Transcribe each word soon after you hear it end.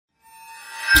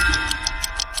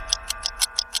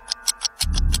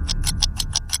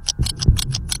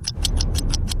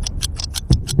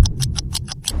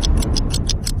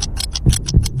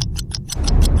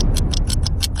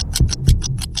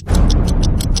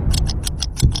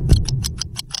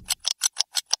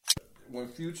when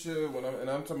Future,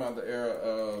 I'm talking about the era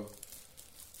of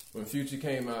when Future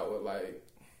came out with like,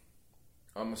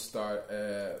 I'm gonna start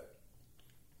at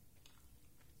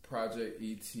Project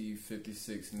ET,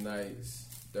 56 Nights,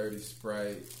 Dirty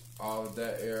Sprite, all of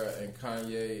that era, and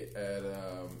Kanye at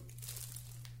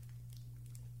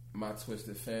My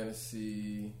Twisted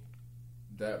Fantasy,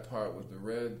 that part with the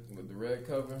red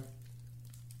cover,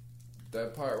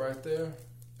 that part right there,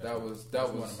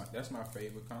 that's my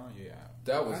favorite Kanye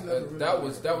That album.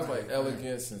 was like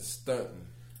elegance and stunting.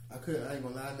 I ain't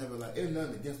gonna lie, I never like. It's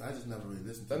nothing against. I just never really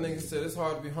listened to That nigga said it's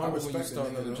hard to be humble when you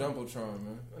starting on the nigga, Jumbotron,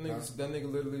 man. That nigga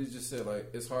literally just said like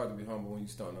it's hard to be humble when you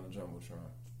starting on the Jumbotron,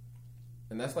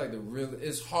 and that's like the real.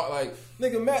 It's hard, like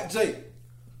nigga Matt Jake.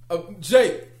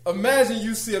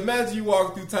 Imagine you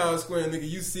walk through Times Square, nigga.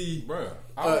 You see, bro.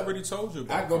 I already told you.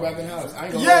 I go back in the house.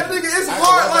 Nigga, it's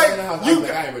hard. Like you,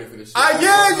 I ain't ready for this shit.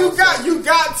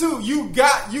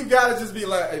 You gotta just be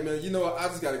like, hey man, you know what? I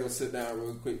just gotta go sit down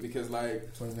real quick because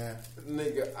like, 29,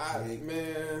 nigga,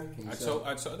 man. I told you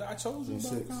about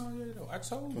Kanye though. I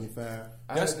told you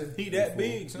 25. He that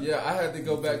big, son. Yeah, I had to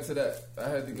go back to that.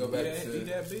 He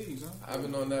that big, son. I've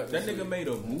been on that. That nigga made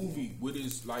a movie with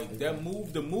his like that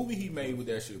move. The movie he made with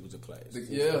that shit was a classic.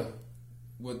 Yeah.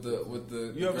 With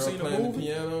the you ever girl seen the playing movie? The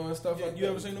piano and stuff like that. You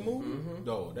ever seen the movie? Mm-hmm.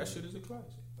 No, that shit is a classic.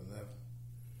 11.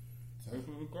 It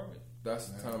was great. That's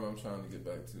the time I'm trying to get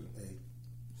back to. 8.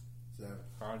 7.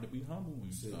 Hard to be humble when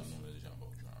you starting on this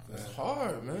Jumbotron. It's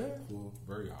hard, man. 4.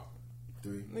 Very hard.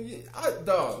 3.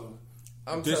 Nigga,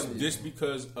 I'm telling you. This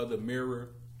because of the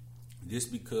mirror. This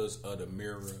because of the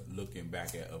mirror looking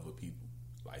back at other people.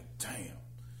 Like, damn.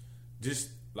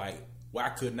 Just like, why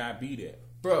could not be that?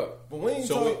 Bro, but we ain't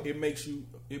it makes you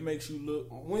look.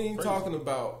 We ain't crazy. talking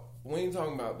about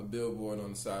the billboard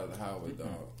on the side of the highway, dog.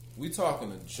 We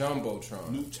talking a Jumbotron.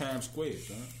 New Times Square,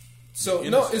 son. So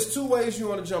no, it's two ways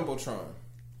you on a Jumbotron.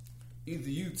 Either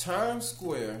you Times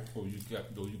Square, or you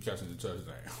catching the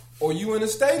touchdown, or you in a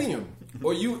stadium,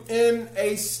 or you in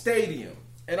a stadium.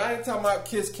 And I ain't talking about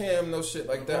kiss cam, no shit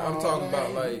like that. I'm talking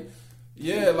about like,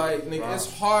 like nigga,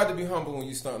 it's hard to be humble when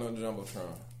you starting on the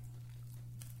Jumbotron.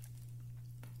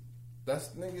 That's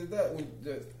nigga that we.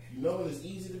 You know when it's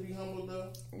easy to be humble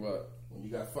though? What? When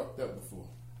you got fucked up before.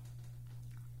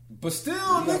 But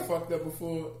still, you got fucked up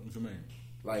before. What you mean?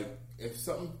 Like if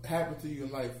something happened to you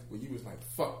in life where you was like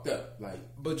fucked up, like.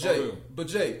 But Jay,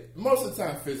 most of the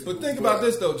time physical. But think about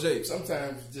this though, Jay.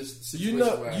 Sometimes just you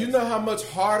know how much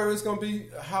harder it's gonna be.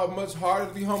 How much harder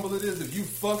to be humble it is if you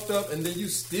fucked up and then you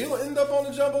still end up on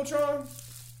the Jumbotron.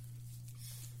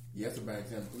 Yeah, that's a bad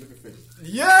example. Look at 50.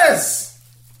 Yes.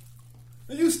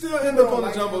 You still end up on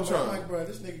the Jumbotron. I'm like, bro,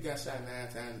 this nigga got shot 9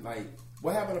 times. Like,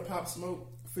 what happened to Pop Smoke?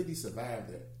 50 survived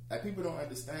that. Like, people don't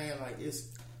understand. Like,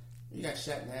 you got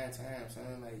shot 9 times, son.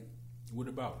 Like, what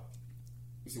about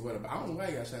it? You see, what about? I don't know why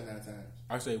you got shot 9 times.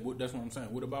 I say, that's what I'm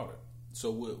saying. What about it?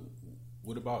 So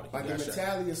what about it? Like the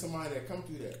mentality of somebody that come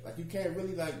through that. Like, you can't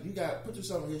really you got put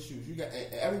yourself in his shoes. You got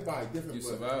everybody different. You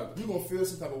survived. You gonna feel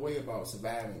some type of way about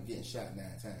surviving and getting shot 9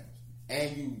 times,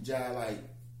 and you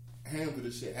handle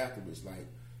the shit afterwards, like,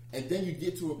 and then you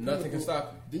get to a pinnacle, nothing can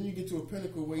stop you. Then you get to a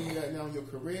pinnacle where you at now in your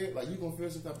career, like you gonna feel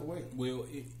some type of way. Well,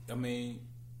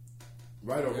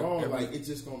 right or wrong, like it's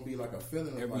just gonna be like a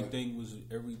feeling. Everything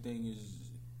is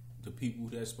the people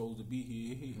that's supposed to be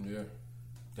here.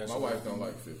 Yeah, my wife don't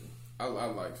like 50. I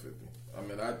like 50. I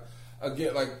mean,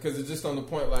 because it's just on the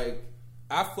point. Like,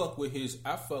 I fuck with his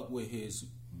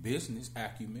business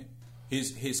acumen,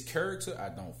 his character. I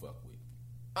don't fuck with.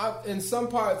 In some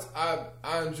parts,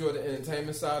 I enjoy the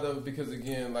entertainment side of it because,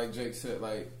 again, like Jake said,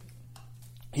 like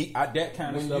that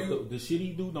kind of stuff. The shit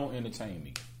he do don't entertain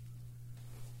me.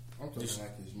 I'm talking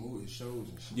like his movies, shows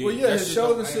and shit. Yeah, well, his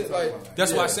shows and shit. Like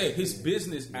that's why I said his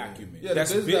business acumen. Yeah,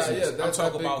 that's business. I'm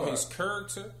talking about his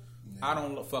character. Yeah. I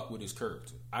don't fuck with his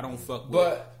character. I don't fuck with.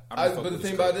 But the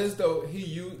thing about this though,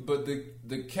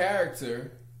 the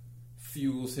character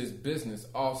fuels his business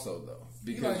also though,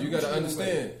 because you got to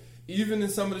understand. Even in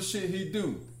some of the shit he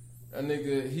do, a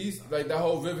nigga, he's like that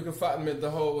whole Vivica Fox,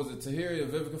 Tahiri or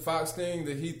Vivica Fox thing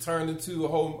that he turned into a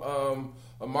whole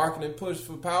a marketing push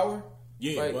for power.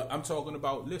 Yeah, like, but I'm talking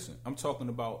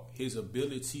about his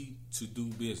ability to do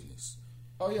business.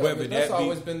 Oh yeah, that's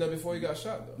always been there before he got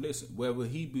shot though. Listen, whether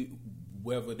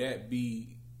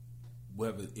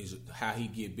is how he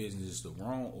get business is the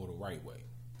wrong or the right way,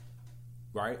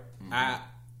 right? Mm-hmm.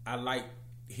 I like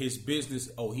his business.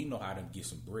 Oh, he know how to get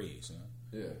some bread, son.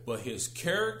 Yeah. But his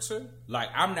character, like,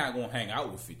 I'm not gonna hang out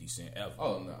with 50 Cent ever.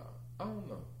 Oh no, I don't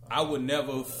know. I would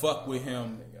never fuck with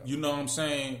him out. You know what I'm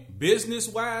saying? Business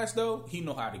wise though, he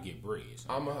know how to get bread.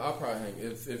 I'll probably hang.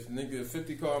 If nigga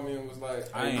 50 called me and was like,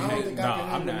 I don't think I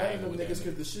can hang with none of them niggas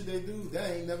because the shit they do,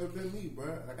 that ain't never been me,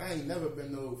 bro. Like I ain't never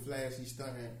been no flashy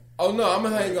stunting. Oh no, I'm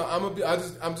gonna hang on.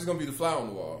 I'm just gonna be the fly on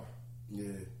the wall.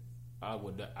 Yeah. I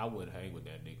would hang with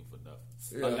that nigga for nothing.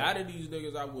 Yeah. A lot of these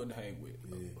niggas I wouldn't hang with.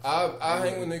 Yeah. I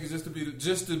hang with niggas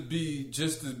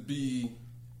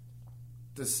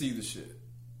to see the shit.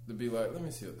 To be like, let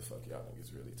me see what the fuck y'all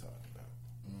niggas really talking about.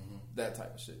 Mm-hmm. That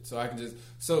type of shit. So I can just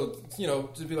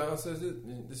just be like, oh, so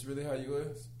this really how you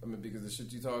is? I mean, because the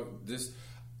shit you talk, this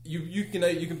you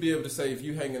can be able to say if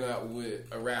you hanging out with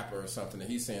a rapper or something and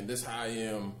he's saying this how I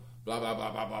am, blah blah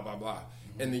blah blah blah blah blah,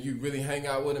 and then you really hang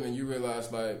out with him and you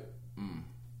realize like,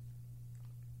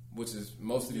 which is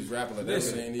most of these rappers. Like,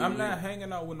 listen, I'm not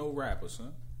hanging out with no rappers,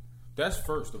 son. That's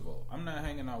first of all. I'm not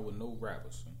hanging out with no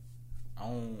rappers, son.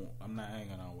 I'm not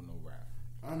hanging out with no rappers.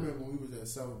 I remember when we was at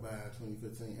South by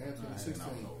 2015 and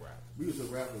 2016. No we was with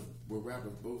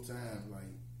rappers both times, like,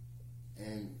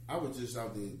 and I was just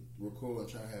out there recording,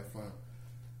 trying to have fun,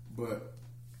 but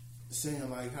saying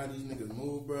like how these niggas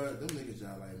move, bro. Them niggas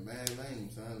y'all like mad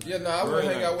lame, son. Like, yeah, no, I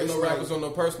wouldn't hang out with no rappers on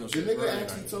no personal shit. The nigga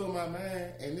actually told my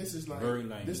man, and this is like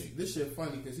this shit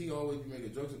funny because he always be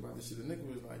making jokes about this shit. The nigga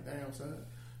was like, damn, son.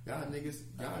 Y'all niggas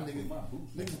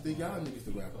think y'all niggas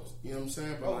the rappers. You know what I'm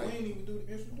saying? But we ain't even do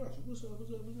the introduction. What's up?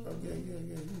 Yeah, you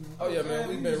know. Oh yeah, man,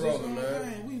 we've been rolling,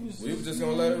 man. We was just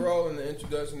gonna let it roll in the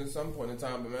introduction at some point in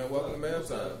time, but man, welcome to Man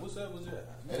Time. What's up?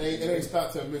 It ain't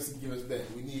start till Missy give us that.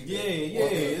 We need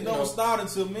it don't start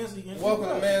until Missy. Welcome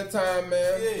to Man Time,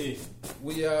 man. Yeah.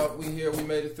 We here. We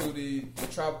made it through the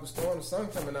tropical storm. The sun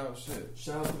coming out and shit.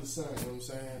 Shout out to the sun. You know what I'm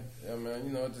saying? Yeah, man.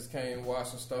 You know, it just came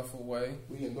washing stuff away.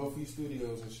 We in Northeast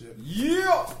Studios and shit.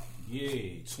 Yeah.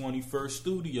 Yeah, 21st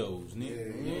Studios,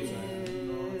 nigga.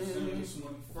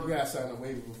 You gotta sign a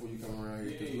waiver before you come around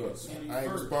here. Cause look, I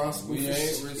ain't responsible. We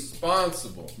ain't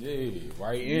responsible. Yeah,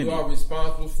 right in. You are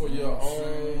responsible for your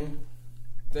own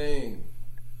thing.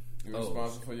 You're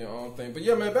responsible for your own thing. But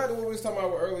yeah, man, back to what we was talking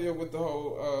about earlier with the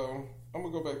whole. I'm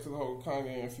gonna go back to the whole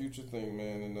Kanye and Future thing,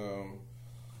 man, and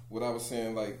what I was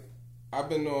saying. Like,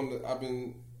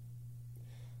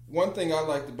 one thing I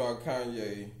liked about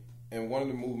Kanye, and one of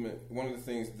the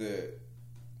things that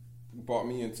brought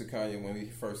me into Kanye when he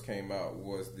first came out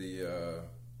was the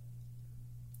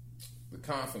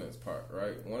confidence part,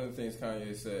 right? One of the things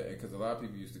Kanye said, because a lot of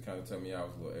people used to kind of tell me I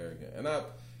was a little arrogant, and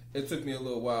it took me a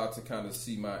little while to kind of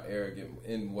see my arrogant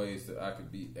in ways that I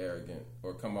could be arrogant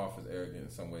or come off as arrogant in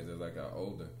some ways as I got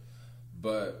older.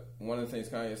 But one of the things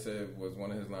Kanye said was,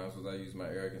 one of his lines was, I use my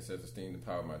arrogance, self-esteem to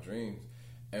power my dreams.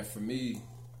 And for me,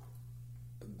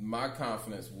 my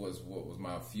confidence was what was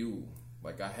my fuel.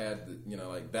 Like I had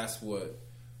that's what,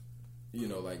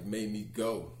 like made me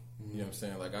go. You know what I'm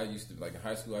saying? Like I used to, like in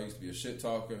high school, I used to be a shit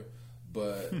talker,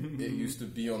 but it used to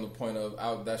be on the point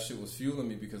of that shit was fueling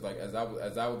me because like as I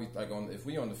would be like if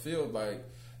we on the field, like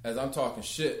as I'm talking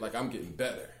shit, like I'm getting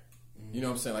better. You know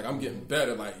what I'm saying? Like I'm getting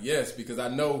better. Like yes, because I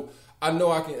know I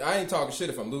ain't talking shit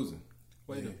if I'm losing.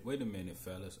 Wait a minute,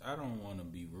 fellas. I don't want to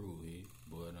be rude here,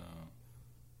 but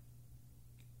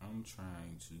I'm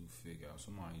trying to figure out.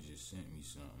 Somebody just sent me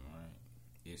something, right?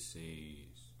 It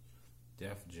says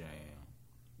Def Jam,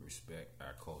 respect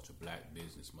our culture, black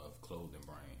business month, clothing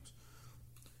brands.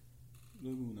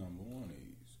 Look who number one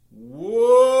is. What?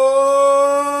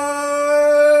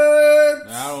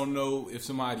 Now, I don't know if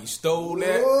somebody stole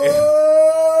that.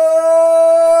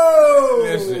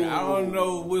 Listen, I don't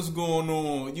know what's going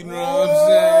on. You know what I'm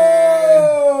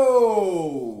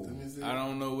saying? I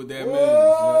don't know what that means.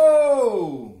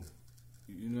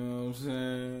 You know what I'm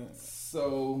saying?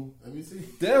 So let me see.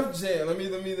 Def Jam. Let me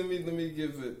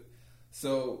give it.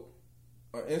 So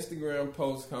our Instagram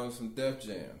post comes from Def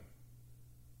Jam.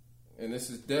 And this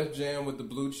is Def Jam with the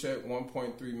blue check,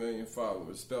 1.3 million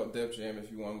followers. Spelled Def Jam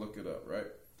if you want to look it up, right?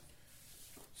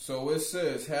 So it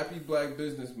says, Happy Black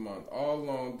Business Month. All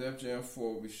along, Def Jam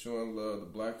 4 will be showing love to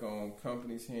black-owned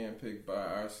companies handpicked by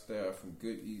our staff from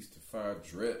Good Eats to Fire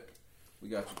Drip. We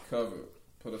got you covered.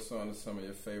 Put us on to some of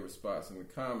your favorite spots in the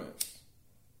comments.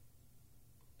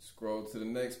 Scroll to the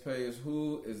next page.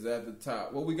 Who is at the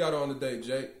top? What we got on today,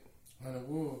 Jake? 100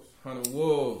 Wolves. 100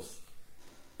 Wolves.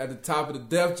 At the top of the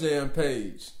Def Jam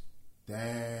page.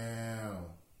 Damn.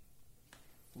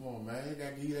 Come on, man. You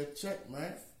gotta give you that check,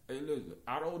 man. Hey, listen.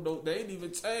 I don't know. They ain't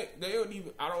even tag.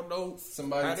 I don't know.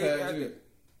 Somebody tagged you.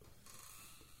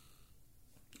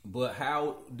 But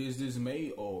how is this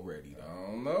made already? Though?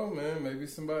 I don't know, man. Maybe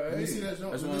somebody. Did you see that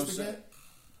jump? That's what I'm saying.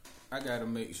 I gotta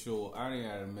make sure. I didn't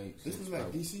gotta make. This was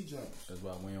like DC jumps. That's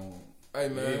why we don't. Hey,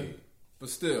 man. Yeah. But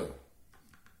still.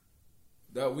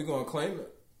 That we gonna claim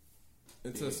it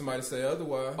until somebody say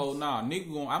otherwise. Oh nah, nigga,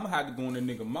 I'm gonna have to go in the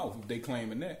nigga mouth if they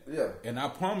claiming that. Yeah. And I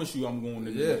promise you, I'm going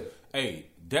to. Yeah. Hey,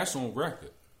 that's on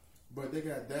record. But they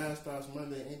got Down Starts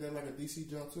Monday. Ain't that like a DC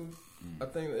jump too? I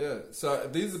think So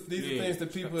these are things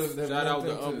that people have. Shout out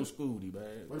to Uncle Scooty, man.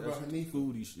 What about Hanif?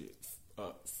 Scooty shit.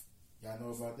 Y'all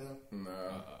know about that?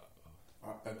 Nah.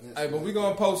 Hey, but we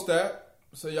gonna post that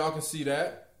so y'all can see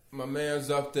that. My man's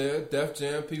up there, Def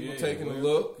Jam. People taking a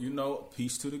look. You know,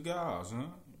 peace to the guys, huh?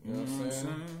 You know what I'm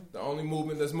saying? The only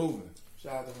movement that's moving.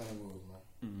 Shout out to Honeywood, man.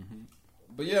 Mm-hmm.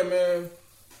 But yeah, man.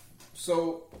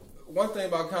 So one thing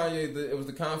about Kanye, it was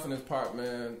the confidence part,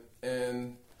 man.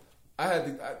 And I had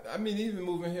to. I mean, even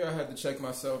moving here, I had to check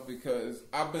myself because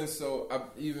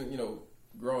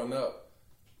growing up,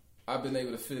 I've been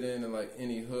able to fit in like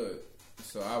any hood.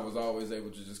 So I was always able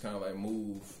to just kind of like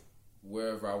move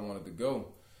wherever I wanted to go.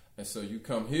 And so you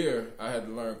come here, I had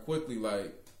to learn quickly,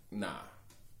 like, nah,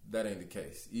 that ain't the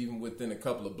case. Even within a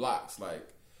couple of blocks, like,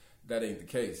 that ain't the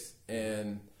case.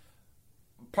 And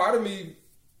part of me,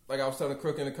 like I was telling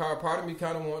Crook in the car, part of me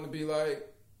kind of wanted to be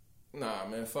like, nah,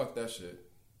 man, fuck that shit.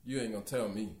 You ain't gonna tell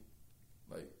me.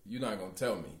 Like, you're not gonna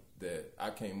tell me that I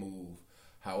can't move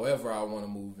however I want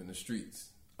to move in the streets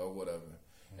or whatever.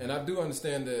 And I do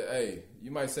understand that, hey, you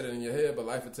might say it in your head, but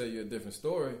life will tell you a different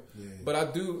story. Yeah. But I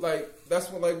do, like, that's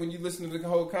when, like, when you listen to the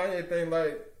whole Kanye thing,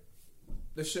 like,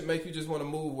 this shit make you just want to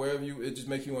move wherever it just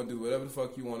make you want to do whatever the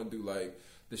fuck you want to do. Like,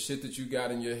 the shit that you got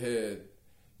in your head,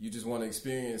 you just want to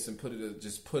experience and put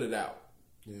it out.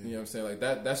 Yeah. You know what I'm saying? Like,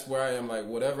 that's where I am. Like,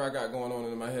 whatever I got going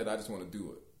on in my head, I just want to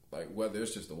do it. Like, whether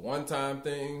it's just a one-time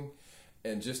thing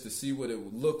and just to see what it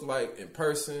would look like in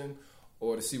person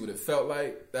or to see what it felt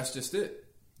like, that's just it.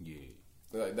 Yeah,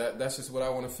 like that's just what I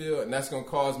want to feel, and that's gonna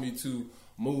cause me to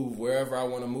move wherever I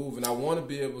want to move, and I want to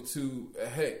be able to.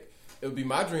 Heck, it would be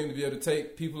my dream to be able to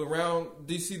take people around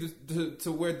DC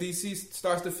to where DC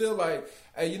starts to feel like,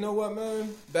 hey, you know what,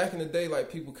 man? Back in the day,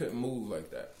 like people couldn't move like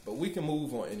that, but we can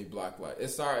move on any block. Like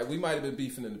it's all right. We might have been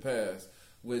beefing in the past,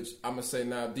 which I'm gonna say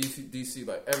now, DC,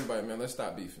 like everybody, man, let's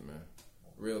stop beefing, man.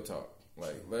 Real talk,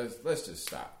 like let's just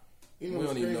stop. You know, we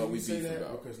don't even know what we beefing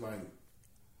about because like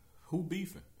who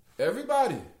beefing?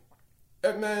 Everybody.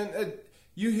 Man,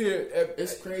 you hear...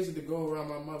 it's crazy to go around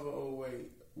my mother old way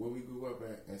where we grew up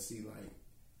at and see, like,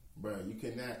 bro, you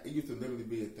cannot... It used to literally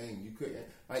be a thing. You couldn't...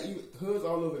 Like, even hoods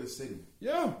all over the city.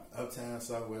 Yeah. Uptown,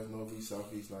 Southwest, Northeast,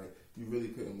 Southeast. Like, you really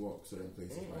couldn't walk certain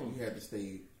places. Mm-hmm. Like, you had to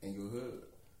stay in your hood.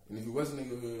 And if you wasn't in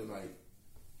your hood, like,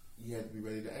 you had to be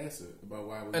ready to answer about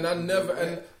why. And I never...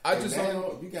 And I just...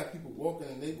 Now, you got people walking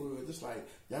in the neighborhood just like,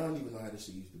 y'all don't even know how this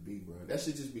shit used to be, bro. That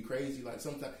shit just be crazy. Like,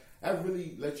 sometimes... I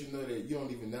really let you know that you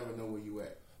don't even never know where you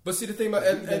at. But see the thing about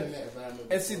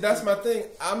and see that's my thing.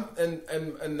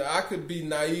 And I could be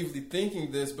naively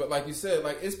thinking this, but like you said,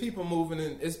 like it's people moving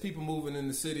in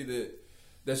the city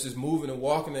that's just moving and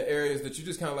walking in areas that you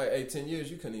just kind of like, hey, 10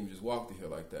 years you couldn't even just walk through here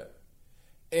like that.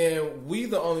 And we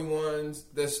the only ones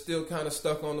that's still kind of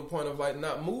stuck on the point of like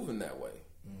not moving that way.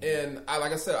 Mm-hmm. And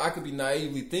like I said, I could be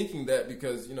naively thinking that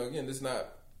because again, this is not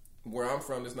where I'm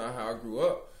from. This is not how I grew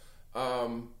up.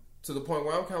 To the point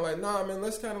where I'm kind of like, nah, man,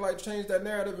 let's kind of like change that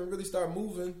narrative and really start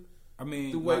moving. I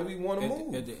mean, the way we want to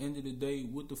move. At the end of the day,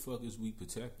 what the fuck is we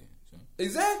protecting? So,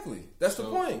 exactly, that's the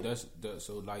point. That's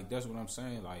what I'm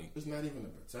saying. Like, it's not even a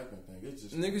protecting thing. It's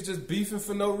just niggas just beefing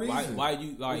for no reason. Why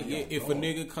you like if a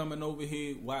nigga coming over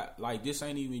here? Why like this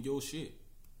ain't even your shit?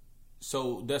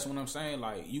 So that's what I'm saying.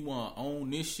 Like, you want to own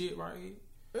this shit right here?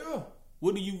 Yeah.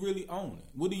 What do you really own?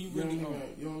 What do you really own?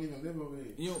 You don't even live over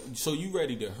here. So you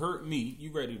ready to hurt me?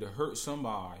 You ready to hurt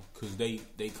somebody because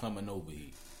they coming over here?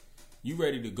 You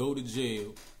ready to go to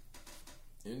jail?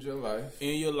 End your life.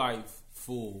 In your life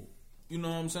for, you know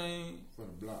what I'm saying? For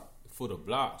the block. For the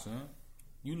block, son.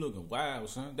 You looking wild,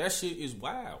 son. That shit is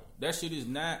wild. That shit is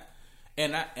not.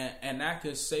 And I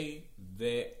could say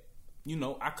that,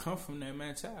 I come from that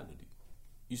mentality.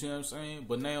 You see what I'm saying?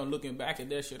 But now looking back at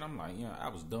that shit, I'm like, I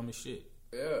was dumb as shit.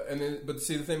 Yeah, and then but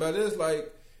see the thing about it is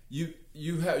like you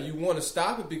want to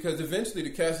stop it because eventually the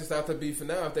cats that's out there beefing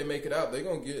now, if they make it out, they're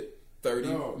gonna get 30,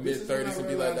 mid-30s and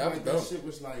be like, that shit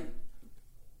was like,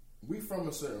 we from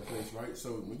a certain place, right?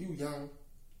 So when you young,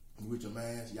 you with your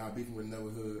mans, y'all beefing with another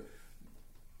hood.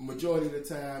 Majority of the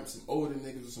time, some older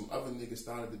niggas or some other niggas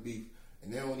started to beef,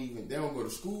 and they don't go to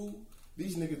school.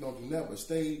 These niggas don't do nothing but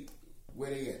stay where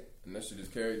they at. And that shit is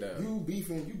carried down. You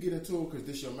beefing, you get into it because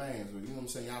this your mans, or you know what I'm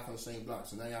saying? Y'all from the same block,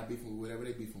 so now y'all beefing with whatever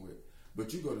they beefing with.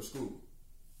 But you go to school,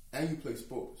 and you play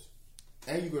sports,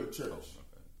 and you go to church,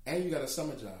 and you got a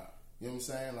summer job. You know what I'm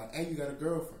saying? Like, and you got a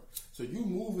girlfriend. So you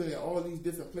moving in all these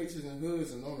different places and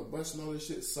hoods and on the bus and all this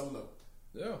shit solo.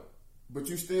 Yeah. but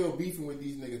you still beefing with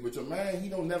these niggas. But your man, he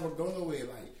don't never go nowhere.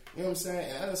 Like, you know what I'm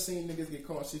saying? And I done seen niggas get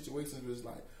caught in situations where it's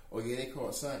like, oh yeah, they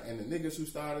caught something. And the niggas who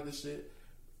started the shit,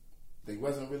 they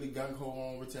wasn't really gung-ho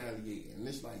on retaliating. And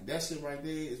it's like, that shit right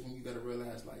there is when you gotta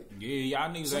realize, like... Yeah, y'all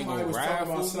niggas ain't gonna was ride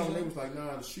talking about for something, they was like,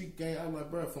 nah, the street gang. I'm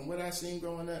like, bro, from what I seen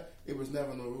growing up, it was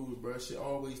never no rules, bro. Shit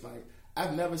always, like...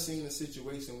 I've never seen a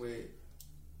situation where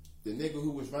the nigga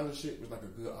who was running shit was like a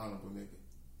good, honorable nigga.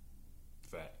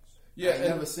 Facts. Yeah, I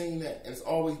never seen that. And it's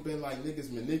always been like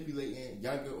niggas manipulating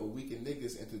younger or weaker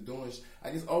niggas into doing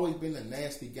like, it's always been a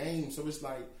nasty game. So it's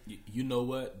like... You know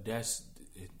what? That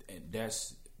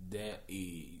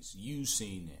is you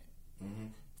seen that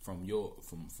from your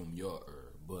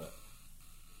herb, but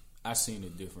I seen a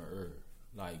different herb.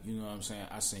 Like, you know what I'm saying?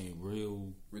 I seen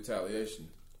real retaliation.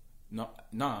 No,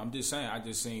 I'm just saying. I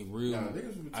just seen real. Nah, niggas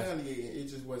was retaliating. It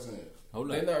just wasn't. Hold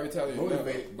They not retaliating.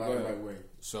 Motivated by the right way.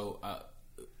 So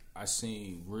I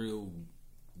seen real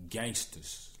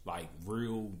gangsters, like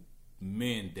real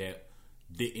men that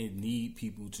didn't need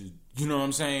people to. You know what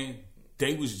I'm saying?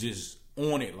 They was just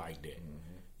on it like that.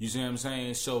 You see what I'm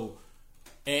saying? So,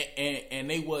 and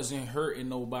they wasn't hurting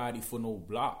nobody for no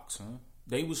blocks, huh?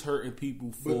 They was hurting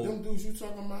people for... But them dudes you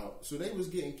talking about, so they was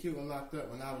getting killed and locked up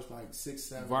when I was like 6,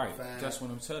 7, right. 5. That's what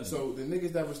I'm telling you. So the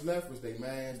niggas that was left was they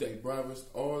mans, they brothers,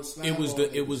 all the slime. It was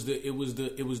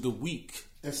the weak.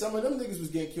 And some of them niggas was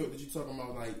getting killed that you talking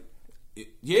about, like...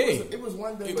 It was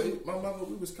one day, my mother,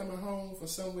 we was coming home from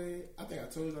somewhere. I think I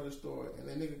told you that story. And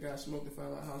that nigga got smoked in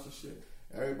front of my house and shit.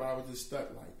 Everybody was just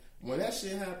stuck. Like, when that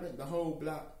shit happened, the whole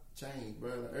block changed, bro.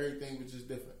 Like, everything was just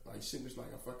different. Like, shit was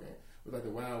like a fucking... It was like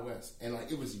the Wild West. And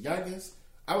like, it was youngins.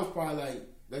 I was probably like,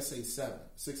 let's say 6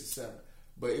 or 7.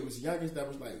 But it was youngins that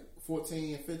was like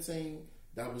 14 and 15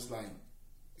 that was like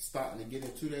starting to get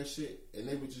into that shit. And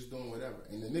they were just doing whatever.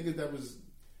 And the niggas that was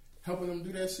helping them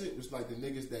do that shit was like the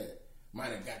niggas that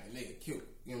might have got the nigga killed.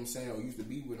 You know what I'm saying? Or used to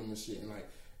be with them and shit. And like,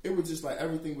 it was just like,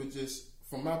 everything was just,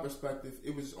 from my perspective,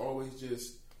 it was always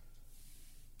just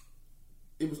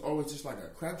like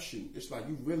a crapshoot. It's like,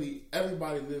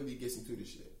 everybody literally gets into this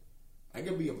shit. I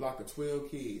could be a block of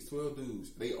 12 kids, 12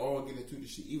 dudes. They all get into the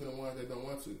shit, even the ones that don't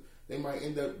want to. They might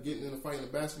end up getting in a fight in a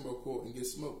basketball court and get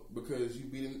smoked because you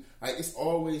beat them. Like, it's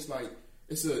always like,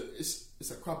 it's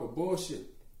a crop of bullshit.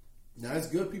 Now, it's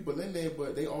good people in there,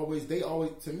 but they always,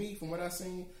 to me, from what I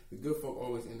seen, the good folk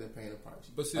always end up paying the price.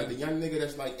 But see, like the young nigga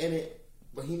that's like in it,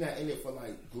 but he not in it for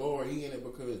like glory. He in it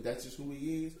because that's just who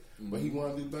he is. But he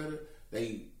want to do better.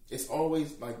 It's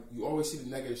always like, you always see the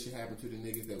negative shit happen to the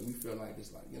niggas that we feel like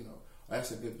it's like, you know,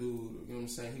 that's a good dude, you know what I'm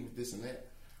saying? He was this and that.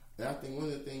 And I think one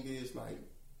of the things is like,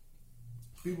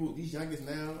 people, these youngest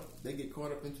now, they get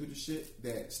caught up into the shit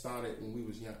that started when we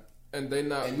was young. And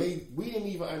we didn't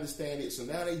even understand it, so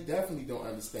now they definitely don't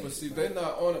understand it. But see, they're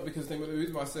not on it because the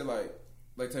reason why I say like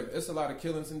it's a lot of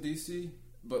killings in DC,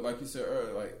 but like you said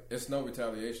earlier, like, it's no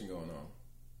retaliation going on.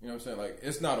 You know what I'm saying? Like,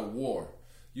 it's not a war.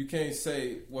 You can't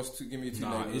say give me 2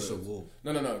 neighborhoods. It's a war.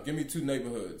 No. Give me 2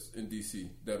 neighborhoods in DC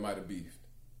that might have beefed.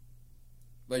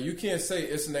 Like, you can't say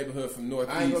it's a neighborhood from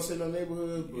Northeast. I ain't gonna say no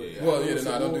neighborhood, but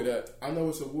don't do that. I know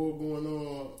it's a war going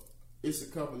on. It's a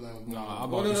couple of them. No.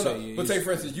 But take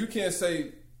for instance, you can't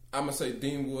say, I'm gonna say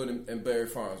Deanwood and Berry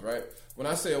Farms, right? When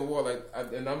I say a war,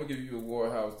 and I'm gonna give you a war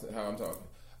how I'm talking.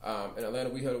 In Atlanta,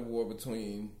 we had a war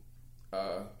between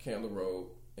Candler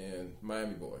Road and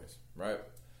Miami Boys, right?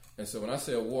 And so when I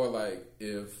say a war, like,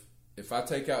 if I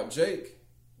take out Jake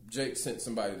sent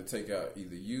somebody to take out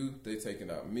either you, they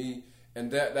taking out me. And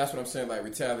that's what I'm saying, like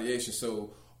retaliation.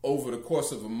 So over the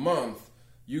course of a month,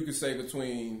 you could say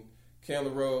between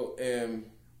Candler Road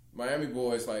and Miami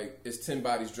Boys, like, it's 10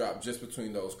 bodies dropped just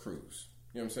between those crews.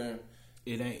 You know what I'm saying?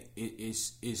 It ain't.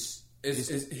 It's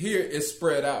here. It's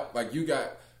spread out. Like, you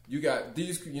got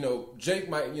these. You know, Jake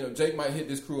might hit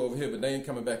this crew over here, but they ain't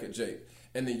coming back at Jake.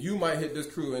 And then you might hit this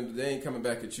crew and they ain't coming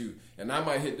back at you. And I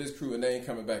might hit this crew and they ain't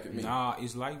coming back at me. Nah,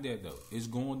 it's like that though. It's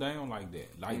going down like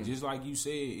that. Like, just like you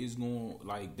said, it's going,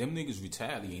 like, them niggas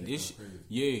retaliating. This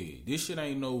shit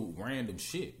ain't no random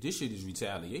shit. This shit is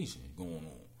retaliation going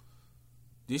on.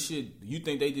 This shit, you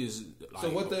think they just, like, so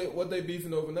what they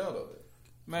beefing over now though?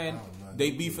 Man,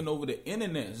 they beefing over the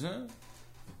internet, huh?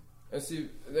 And see,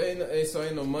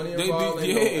 ain't no money involved.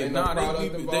 They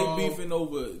beefing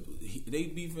over. They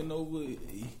beefing over.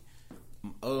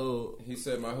 He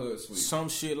said my hood sweet. Some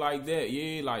shit like that.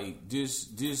 Yeah, like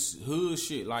this hood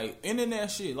shit, like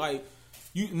internet shit. Like,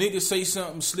 you niggas say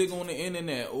something slick on the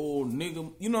internet, or nigga,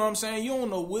 you know what I'm saying? You don't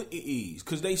know what it is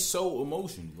because they so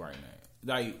emotional right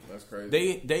now. Like, that's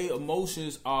crazy. They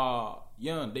emotions are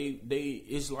young. They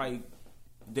it's like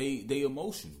they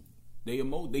emotional.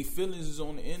 They feelings is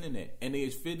on the internet, and their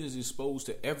feelings exposed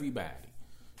to everybody.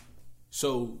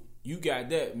 So you got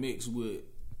that mixed with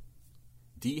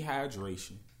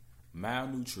dehydration,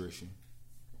 malnutrition,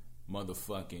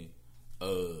 motherfucking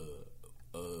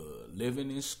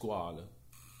living in squalor.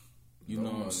 You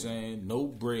know what I'm saying? No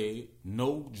bread,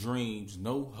 no dreams,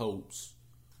 no hopes.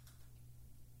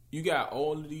 You got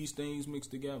all of these things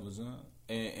mixed together, son.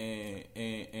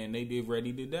 And they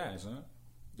ready to die, son.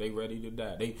 They ready to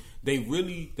die. They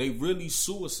really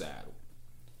suicidal,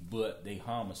 but they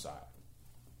homicidal.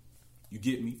 You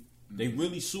get me? They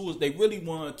really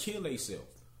want to kill themselves,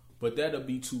 but that'll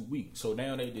be too weak. So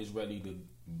now they just ready to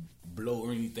blow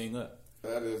anything up.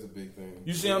 That is a big thing.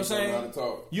 You see what I'm saying? Don't know how to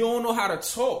talk. You don't know how to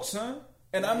talk, son.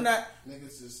 And I'm not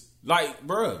niggas just like,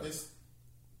 bruh.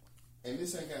 And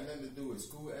this ain't got nothing to do with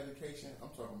school education. I'm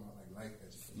talking about like life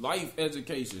education. Life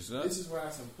education, son. This is why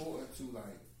it's important to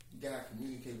like you gotta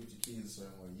communicate with your kids a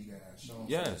certain way. You gotta show them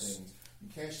certain things. You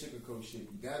can't sugarcoat shit.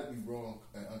 You gotta be raw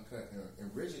and uncut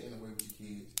and rigid in a way with your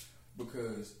kids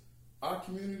because our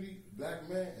community, black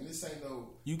men, and this ain't no.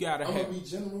 You gotta. I'm gonna be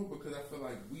general because I feel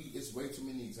like it's way too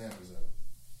many examples of it.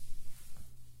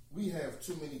 We have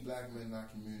too many black men in our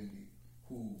community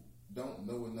who don't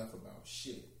know enough about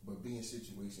shit, but be in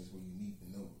situations where you need to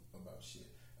know about shit.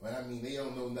 But I mean, they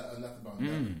don't know enough about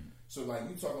nothing. So like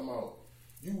you talking about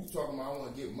I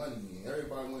want to get money in.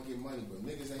 Everybody want to get money, but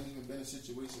niggas ain't even been in a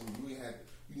situation where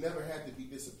you never had to be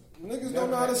disciplined. Niggas don't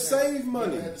know how to save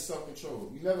money. You never had to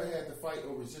self-control. You never had to fight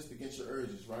or resist against your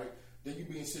urges, right? Then you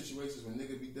be in situations where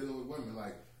niggas be dealing with women,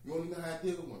 like, you don't even know how to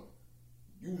deal with women.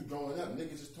 You was growing up,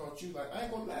 niggas just taught you, like, I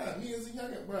ain't gonna lie, me as a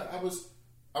youngin', bro, I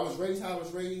was raised how I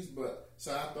was raised, but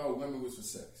so I thought women was for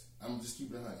sex. I'm just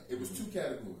keeping it 100. It was two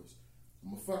categories.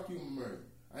 I'm gonna fuck you, I'm gonna marry you.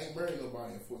 I ain't marrying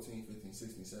nobody at 14, 15,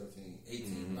 16, 17,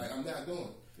 18. Like, I'm not doing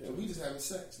it. Yeah. So we just having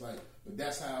sex. Like, but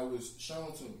that's how it was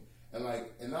shown to me. And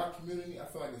like, in our community, I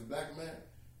feel like as black men,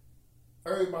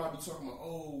 everybody be talking about,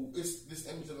 oh, it's this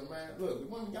image of a man. Look, the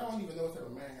women, y'all don't even know what type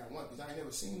of man I want because I ain't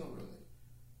never seen no real nigga.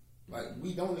 Like,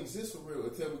 we don't exist for real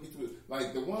until we get to it.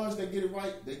 Like, the ones that get it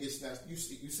right, they get snatched. You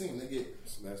see them, they get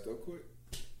snatched up quick.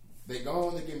 They go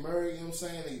on, they get married, you know what I'm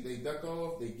saying? They duck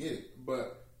off, they get it.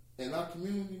 But in our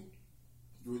community,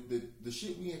 the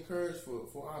shit we encourage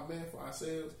for our men, for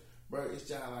ourselves, bro, it's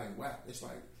just like whack. It's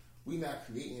like we not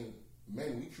creating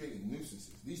men, we creating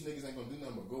nuisances. These niggas ain't gonna do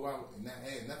nothing but go out and not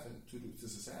add nothing to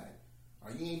society.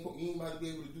 Or you ain't about to be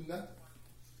able to do nothing.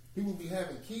 People be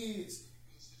having kids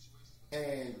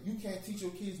and you can't teach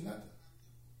your kids nothing.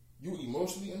 You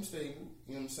emotionally unstable,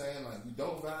 you know what I'm saying? Like you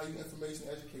don't value information,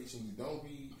 education, you don't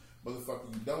read,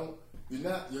 motherfucker,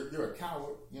 you're a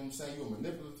coward, you know what I'm saying? You're a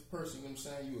manipulative person, you know what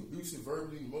I'm saying? You're abusive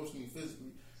verbally, emotionally,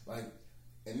 physically. Like,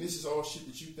 and this is all shit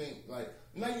that you think, like,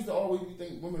 and I used to always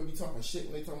think women be talking shit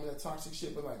when they talking that toxic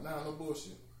shit, but like, nah, no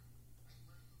bullshit.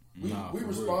 We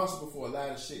responsible for a lot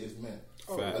of shit as men.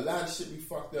 A lot of shit we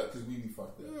fucked up because we be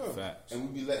fucked up. Yeah. Facts. And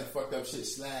we be letting fucked up shit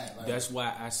slide. Like, that's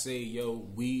why I say, yo,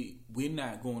 we're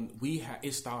not going.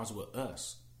 It starts with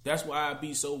us. That's why I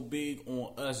be so big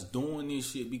on us doing this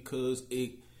shit because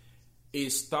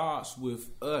it starts with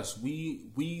us.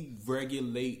 We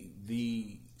regulate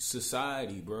the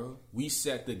society, bro. We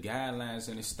set the guidelines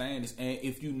and the standards, and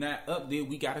if you're not up there,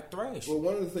 we gotta thrash. Well,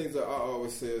 one of the things that I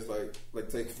always say is like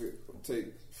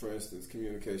take for instance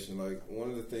communication. Like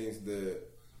one of the things that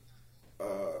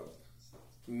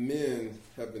men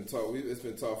have been taught, it's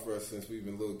been taught for us since we've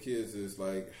been little kids, is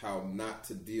like how not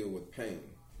to deal with pain,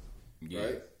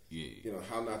 right? Yeah, you know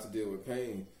how not to deal with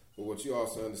pain. But what you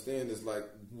also understand is like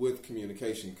with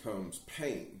communication comes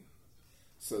pain.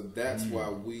 So that's why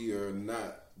we are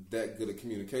not that good at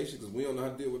communication because we don't know how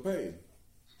to deal with pain.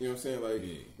 You know what I'm saying? Like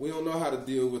we don't know how to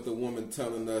deal with a woman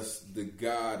telling us the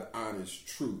God honest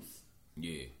truth.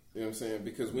 Yeah. You know what I'm saying?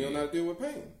 Because we don't know how to deal with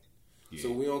pain. Yeah.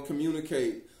 So we don't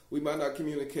communicate. We might not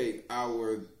communicate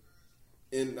our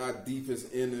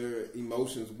deepest inner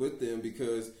emotions with them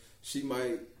because she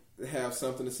might have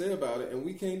something to say about it and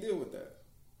we can't deal with that.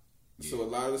 Yeah. So a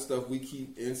lot of the stuff we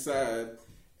keep inside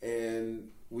and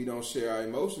we don't share our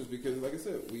emotions because, like I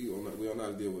said, we don't know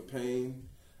how to deal with pain.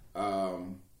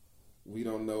 We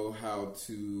don't know how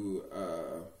to.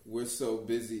 We're so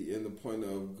busy in the point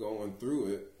of going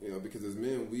through it, you know. Because as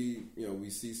men, we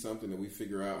see something and we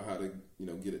figure out how to,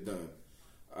 get it done.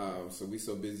 So we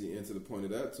so busy into the point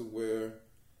of that to where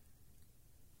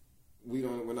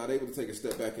we're not able to take a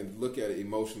step back and look at it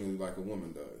emotionally like a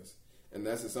woman does. And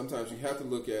that's it. Sometimes you have to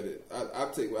look at it.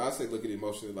 I say look at it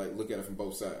emotionally, like look at it from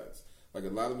both sides. Like a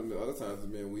lot of the other times,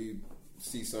 men, we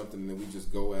see something and we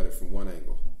just go at it from one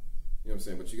angle. You know what I'm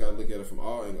saying? But you gotta look at it from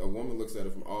all angles. A woman looks at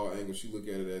it from all angles. She look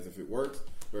at it as if it works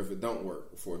or if it don't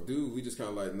work. For a dude, we just kind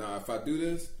of like, nah, if I do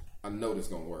this, I know this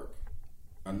gonna work.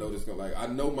 I know this gonna, I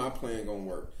know my plan gonna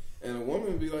work. And a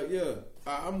woman be like, yeah,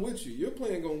 I'm with you. Your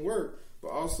plan gonna work. But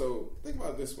also, think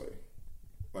about it this way.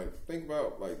 Like, think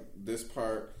about, like, this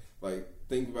part. Like,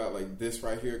 think about, like, this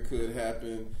right here could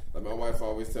happen. Like, my wife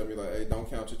always tell me, like, hey, don't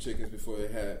count your chickens before they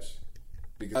hatch.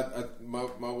 Because my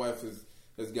wife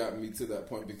has gotten me to that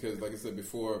point because, like I said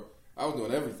before, I was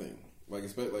doing everything. Like,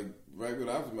 especially, like, right when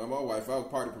I was with my wife, I was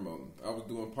party promoting. I was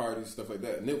doing parties, stuff like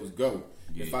that, and it was go.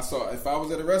 Yeah. If I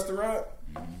was at a restaurant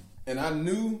and I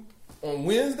knew on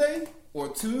Wednesday or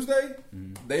Tuesday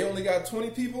they only got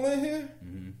 20 people in here,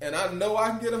 and I know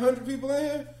I can get 100 people in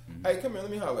here, hey, come here,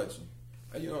 let me holler at you.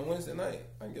 Hey, on Wednesday night,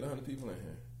 I can get 100 people in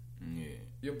here. Yeah.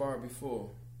 Your bar be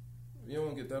full. You don't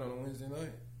want to get that on a Wednesday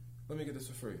night? Let me get this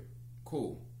for free.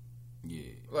 Cool.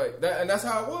 Yeah. Like that, and that's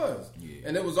how it was. Yeah.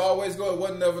 And it was always go. It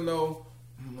wasn't never no.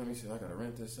 Let me see. I gotta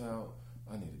rent this out.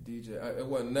 I need a DJ. It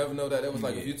wasn't never know that. It was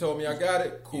like if you told me I got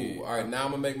it, cool. Yeah. All right, now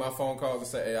I'm gonna make my phone calls and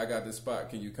say, hey, I got this spot.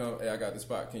 Can you come? Hey, I got this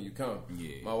spot. Can you come?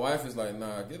 Yeah. My wife is like,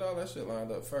 nah, get all that shit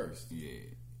lined up first. Yeah.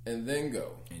 And then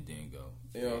go.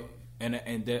 You know. And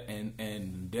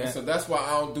so that's why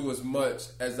I don't do as much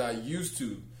as I used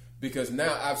to, because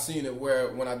now I've seen it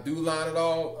where when I do line it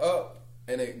all up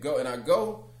and I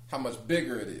go, how much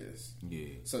bigger it is. Yeah.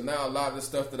 So now a lot of the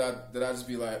stuff that I just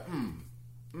be like,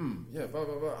 yeah, blah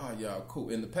blah blah. Oh yeah, cool.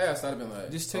 In the past, I'd have been like,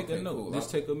 just take a note. Cool.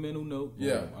 Just take a mental note.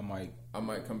 Yeah. I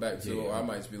might come back to it, or I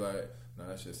might just be like, nah,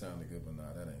 that shit sounded good, but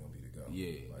nah, that ain't gonna be the go.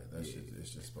 Yeah. Like that shit,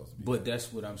 it's just supposed to be. But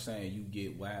that's what I'm saying. You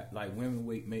get wise. Like women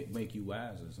make you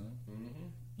wiser, son. Mm-hmm.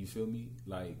 You feel me?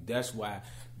 Like that's why.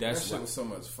 That shit was so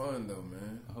much fun though,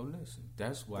 man. Oh, listen.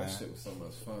 That's why. That shit was so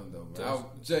much fun though, man.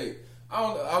 Jake,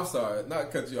 I'm sorry,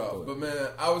 not cut you off, but man,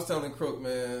 I was telling Crook,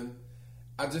 man,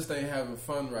 I just ain't having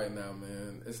fun right now,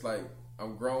 man. It's like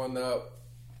I'm growing up,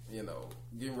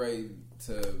 getting ready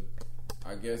to,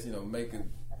 I guess, make it,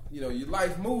 your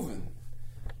life moving,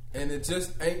 and it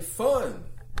just ain't fun.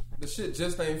 The shit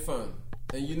just ain't fun.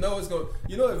 And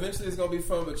eventually it's gonna be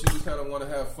fun, but you just kind of want to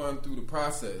have fun through the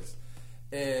process.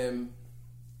 And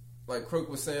like Crook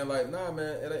was saying, like, nah,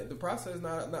 man, the process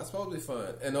not supposed to be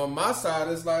fun. And on my side,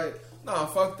 it's like, nah,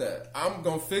 fuck that. I'm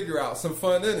gonna figure out some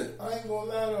fun in it. I ain't gonna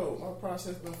lie though, my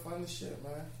process been fun as shit,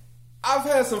 man. I've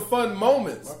had some fun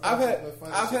moments. I've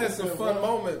had some fun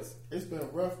moments. It's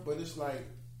been rough, but it's like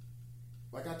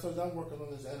I told you, I'm working on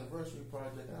this anniversary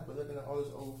project, and I've been looking at all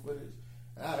this old footage.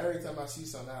 And every time I see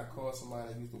something, I call somebody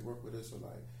that used to work with us, or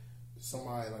like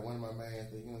somebody, like one of my mans,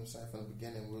 that, you know what I'm saying, from the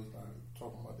beginning was like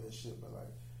talking about that shit. But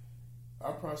like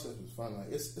our process was fun.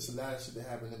 Like it's a lot of shit that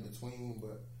happened in between,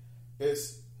 but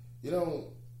it's I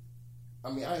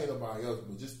ain't nobody else,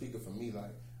 but just speaking for me,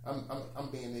 like I'm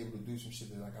being able to do some shit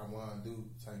that like I want to do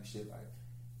type shit, like,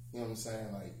 you know what I'm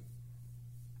saying, like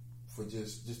for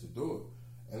just to do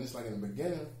it. And it's like in the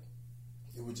beginning,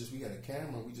 it was just, we had a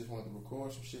camera, we just wanted to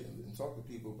record some shit and talk to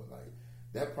people, but like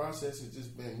that process has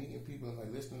just been meeting people and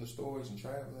like listening to stories and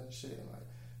traveling and shit, and like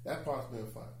that part's been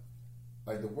fun.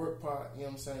 Like the work part, you know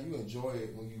what I'm saying, you enjoy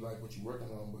it when you like what you're working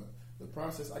on, but the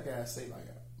process, I gotta say, like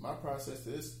my process to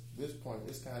this point,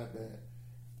 it's kind of been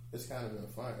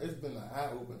fun. It's been an eye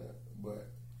opener,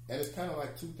 and it's kind of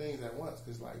like two things at once,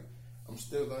 because like I'm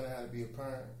still learning how to be a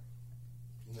parent.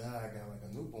 Now I got like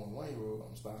a newborn 1-year-old.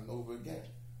 I'm starting over again.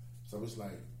 So it's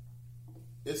like,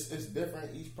 it's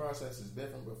different. Each process is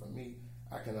different, but for me,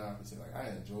 I can honestly say, like, I'm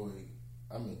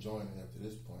enjoying it up to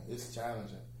this point. It's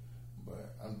challenging,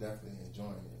 but I'm definitely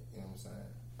enjoying it. You know what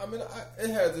I'm saying?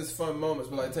 It has its fun moments,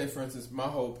 but like, take for instance, my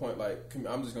whole point, like,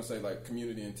 I'm just gonna say, like,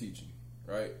 community and teaching,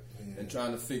 right? Yeah. And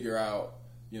trying to figure out,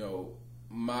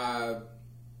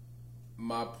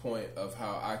 my point of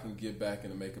how I can give back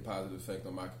and make a positive effect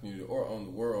on my community or on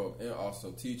the world, and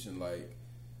also teaching, like,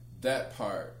 that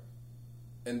part.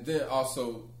 And then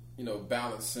also,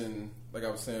 balancing, like I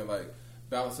was saying, like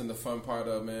balancing the fun part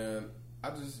of, man,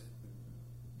 I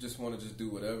just want to just do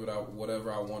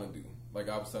whatever I want to do. Like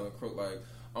I was telling Crook, like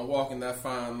I'm walking that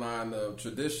fine line of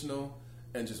traditional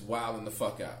and just wilding the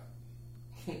fuck out.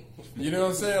 You know what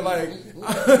I'm saying?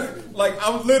 Like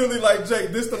I'm literally like,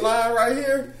 Jake, this the line right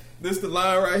here. This the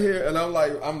line right here, and I'm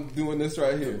like, I'm doing this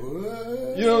right here.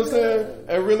 You know what I'm saying?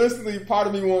 And realistically, part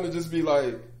of me want to just be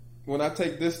like, when I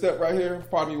take this step right here,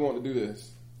 part of me want to do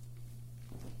this.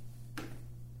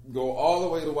 Go all the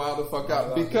way to wild the fuck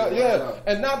out. Because,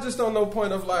 and not just on no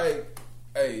point of like,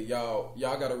 hey, y'all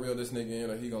gotta reel this nigga in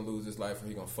or he gonna lose his life or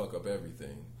he gonna fuck up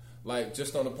everything. Like,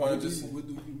 just on the point of just... What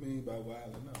do you mean by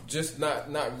wilding out? Just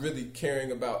not really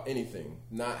caring about anything.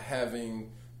 Not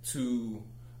having to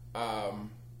Not,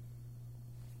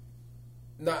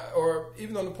 or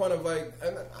even on the point of like,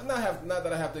 and not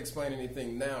that I have to explain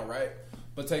anything now, right?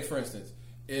 But take for instance,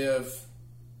 if,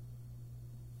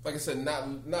 like I said,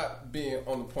 not being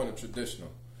on the point of traditional.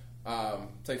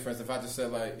 Take for instance, if I just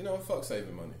said like, you know, fuck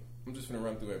saving money, I'm just gonna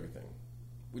run through everything.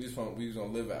 We just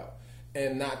gonna live out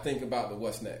and not think about the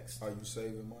what's next. Are you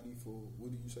saving money for? What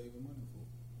are you saving money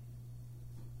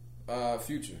for?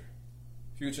 Future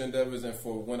endeavors, and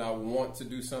for when I want to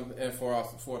do something, and for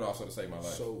it also to save my life.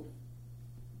 So,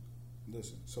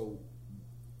 listen. So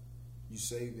you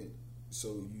saving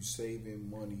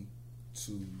money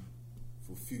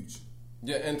for future.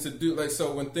 Yeah, and to do like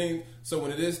when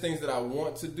it is things that I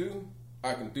want to do,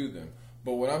 I can do them.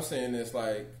 But what I'm saying is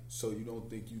like, so you don't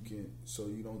think you can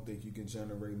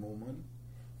generate more money?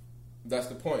 That's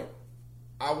the point.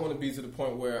 I want to be to the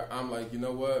point where I'm like, you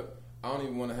know what? I don't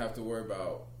even want to have to worry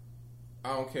about.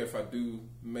 I don't care if I do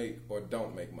make or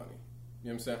don't make money.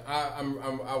 You know what I'm saying? I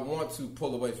want to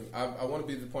pull away from. I want to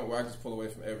be to the point where I just pull away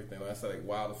from everything. Like I said, like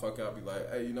wild the fuck out. Be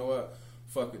like, hey, you know what?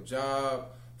 Fuck a job.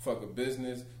 Fuck a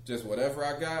business. Just whatever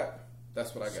I got.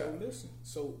 That's what I got. So listen.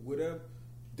 So whatever.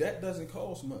 That doesn't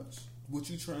cost much. What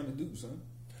you trying to do, son?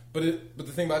 But the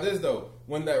thing about this though,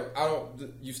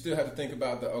 you still have to think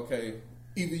about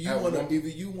either you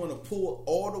want to pull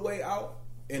all the way out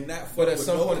and not but at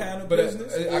some point, kind of but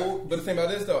business. But the thing about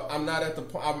this though, I'm not at the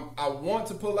point. I want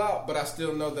to pull out, but I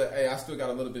still know that I still got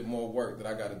a little bit more work that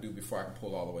I got to do before I can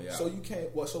pull all the way out. So you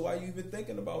can't. Well, so why are you even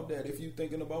thinking about that? If you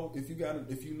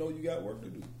know you got work to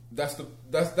do. That's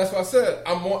what I said.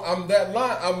 I'm that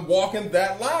line. I'm walking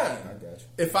that line. I got you.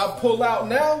 If I pull out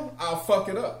now, I'll fuck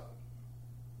it up.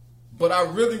 But I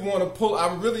really want to pull.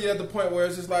 I'm really at the point where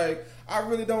it's just like I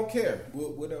really don't care.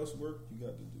 What else work you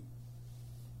got to do?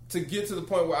 To get to the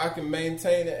point where I can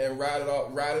maintain it and ride it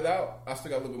out, I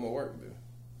still got a little bit more work to do.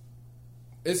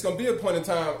 It's gonna be a point in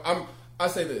time. I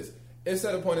say this. It's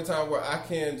at a point in time where I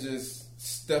can just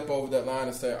step over that line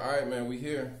and say, "All right, man, we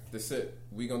here. That's it.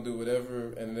 We gonna do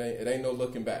whatever, and it ain't no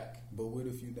looking back." But what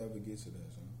if you never get to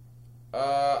that, son?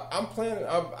 I'm planning.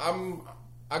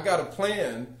 I got a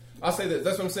plan. I'll say this.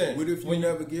 That's what I'm saying. What if you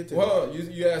never get to that? Well,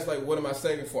 you asked, like, what am I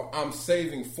saving for? I'm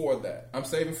saving for that. I'm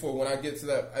saving for when I get to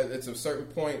that. It's a certain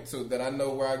point that I know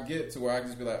where I get to where I can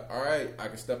just be like, all right, I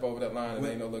can step over that line and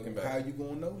ain't no looking back. How you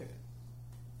going to know that?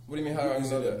 What do you mean, how do I know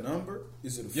that? Is it a number?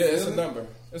 Is it a feeling? It's a number.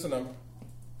 It's a number.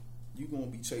 You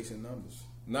going to be chasing numbers.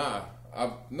 Nah.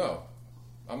 No.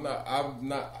 I'm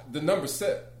not. The number's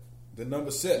set. The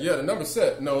number set. Yeah, the number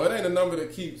set. No, it ain't a number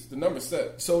that keeps. The number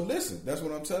set. So listen, that's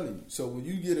what I'm telling you. So when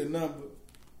you get a number,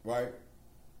 right?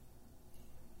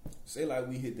 Say like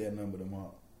we hit that number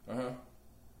tomorrow. You know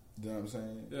what I'm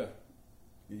saying? Yeah.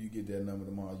 If you get that number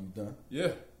tomorrow, you done?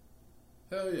 Yeah.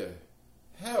 Hell yeah.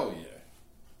 Hell yeah.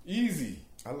 Easy.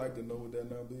 I like to know what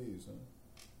that number is, huh?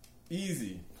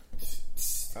 Easy.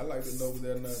 I like to know what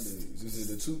that number is. Is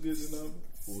it a 2-digit number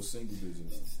or a single-digit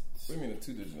number? What do you mean a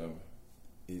 2-digit number?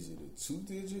 Is it a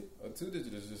 2-digit? A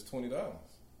 2-digit is just $20.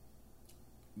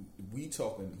 We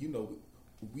talking, you know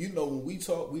when we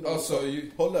talk, we don't. Oh, so talk.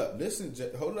 you hold up, listen,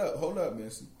 hold up,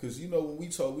 man, because you know when we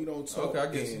talk, we don't talk. Okay, I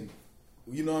get you.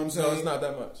 You know what I'm saying? No, it's not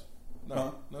that much. No,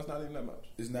 huh? No, it's not even that much.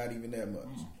 It's not even that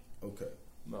much. Okay.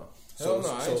 No. Hell no,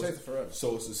 I ain't chasing forever.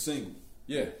 So it's a single.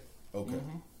 Yeah. Okay.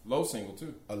 Mm-hmm. Low single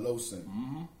too. A low single.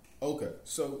 Mm-hmm. Okay.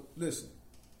 So listen,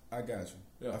 I got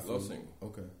you. Yeah, low single.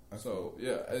 Okay. So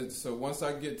yeah, so once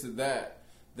I get to that,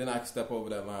 then I can step over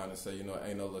that line and say, you know,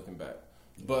 ain't no looking back.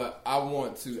 But I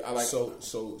want to. I like.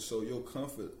 So your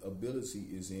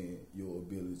comfortability is in your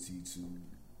ability to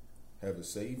have a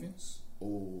savings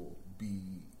or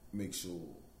make sure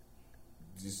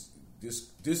this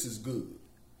is good.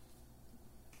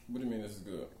 What do you mean this is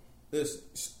good?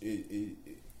 It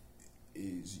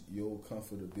is your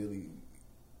comfortability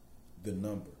the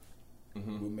number.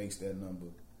 Mm-hmm. What makes that number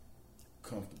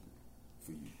comfortable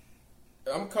for you?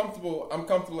 I'm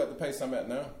comfortable at the pace I'm at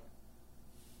now.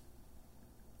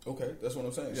 Okay, that's what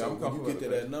I'm saying. Yeah, so when you get to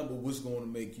that number, what's going to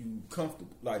make you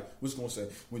comfortable? Like, what's going to say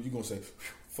when you going to say,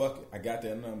 "Fuck it, I got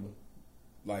that number."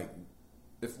 Like,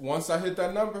 if once I hit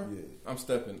that number, yeah, I'm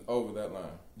stepping over that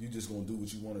line. You just going to do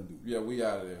what you want to do. Yeah, we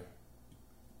out of there.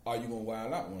 Are you going to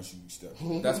wild out once you step?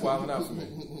 That's wilding out for me.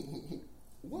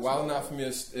 Wilding out for me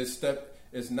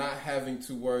is not having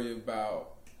to worry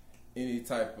about any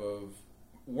type of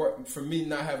work. For me,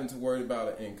 not having to worry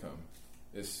about an income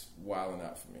is wilding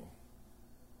out for me.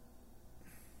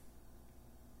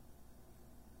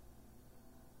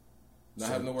 Not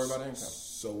having to worry about income.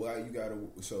 So why you gotta?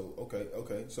 So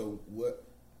okay. So what?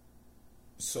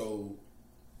 So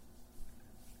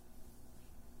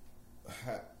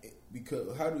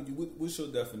Because how do you? What's your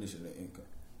definition of income?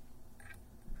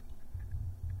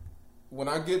 When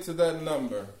I get to that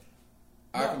number,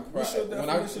 I can.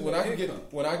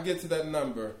 When I get to that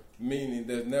number, meaning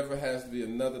there never has to be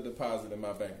another deposit in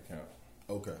my bank account.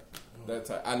 Okay. That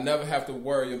type. I never have to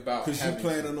worry about because you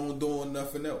planning on doing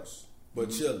nothing else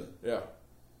but chilling. Yeah.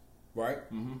 Right.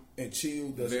 Mm-hmm. And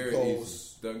chill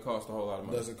doesn't cost a whole lot of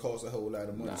money. Doesn't cost a whole lot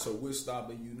of money. Nah. So what's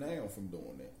stopping you now from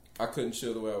doing that? I couldn't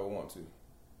chill the way I would want to.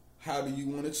 How do you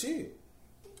want to chill?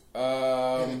 In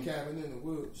a cabin in the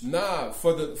woods. Nah,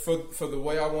 for the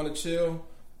way I want to chill,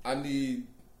 I need,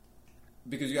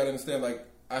 because you got to understand, like,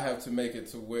 I have to make it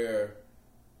to where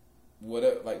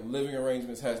whatever, like, living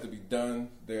arrangements has to be done.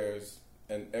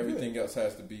 And everything else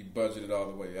has to be budgeted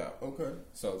all the way out. Okay.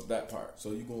 So that part.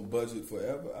 So you gonna budget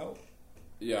forever out?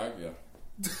 Yeah.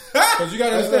 Because you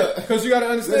gotta understand. Because you gotta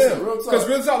understand. Because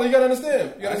real talk, you gotta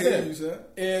understand. You gotta understand. You, sir.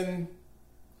 And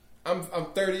I'm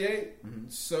 38,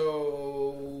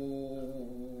 so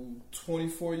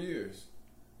 24 years.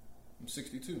 I'm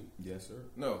 62. Yes, sir.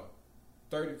 No,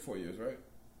 34 years, right?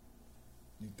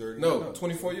 You 30? No,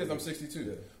 24 years. I'm 62.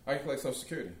 Yeah. I can collect Social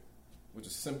Security, which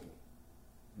is simple.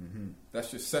 Mm-hmm.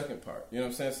 That's your second part. You know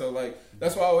what I'm saying? So, like,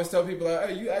 that's why I always tell people, like,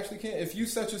 hey, you actually can't. If you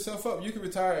set yourself up, you can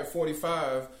retire at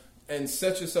 45 and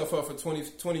set yourself up for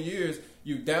 20 years.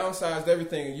 You downsized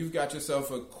everything, and you've got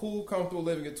yourself a cool, comfortable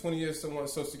living at 20 years. So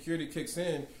once Social Security kicks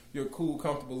in, you're cool,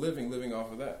 comfortable living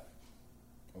off of that.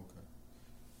 Okay.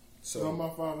 So my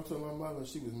father told my mother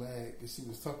she was mad because she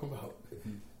was talking about.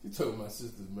 She told my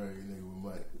sister's married nigga with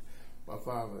Mike. My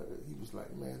father, he was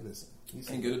like, man, listen. He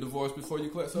said, and get a divorce before you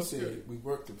collect Social Security. We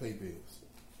work to pay bills.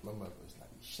 My mother was like,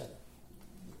 shut up.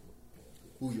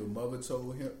 Who, your mother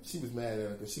told him? She was mad at her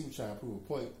because she was trying to prove a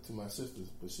point to my sisters.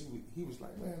 But he was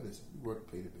like, man, listen, we work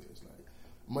to pay the bills. Like,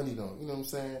 money don't, you know what I'm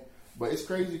saying? But it's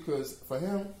crazy because for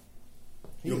him,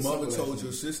 your mother told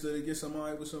your sister to get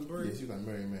somebody with some bread? Yeah, she was like,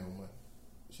 marry a man with money.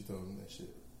 She told him that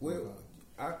shit. Well,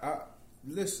 I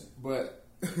listen. But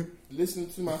listening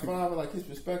to my father, like his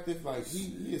perspective, like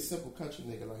he a simple country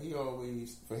nigga. Like he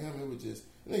always, for him, it was just,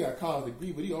 I think I got a college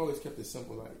degree, but he always kept it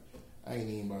simple. Like I ain't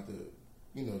even about to,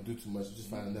 do too much. Just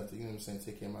find enough to, you know what I'm saying,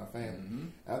 take care of my family. Mm-hmm.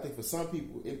 And I think for some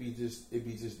people, it be just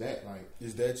that. Like,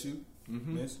 is that you?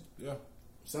 Mm-hmm. Yeah.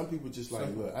 Some people just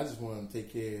like, look, I just want to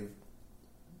take care of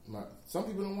my. Some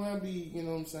people don't want to be, you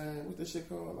know what I'm saying, what this shit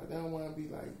called? Like they don't want to be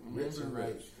like rich and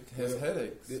rich. Has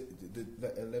headaches.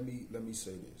 Let me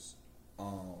say this.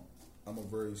 I'm a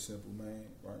very simple man,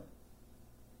 right?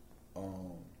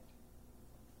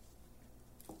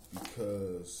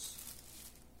 Because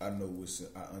I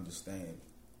understand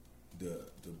the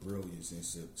brilliance and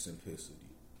simplicity.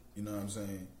 You know what I'm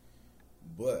saying?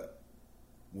 But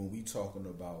when we talking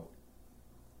about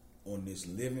on this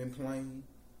living plane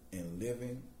and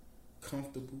living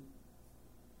comfortable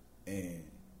and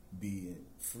being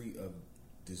free of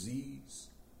disease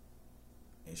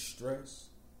and stress,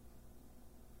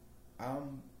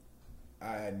 you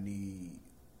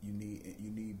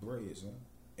need bread, son,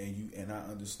 and I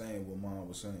understand what Mom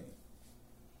was saying.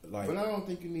 Like, but I don't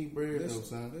think you need bread though,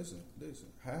 son. Listen.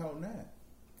 How not?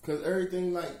 Because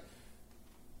everything like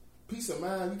peace of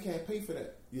mind, you can't pay for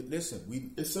that. Listen,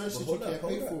 it's certain shit you can't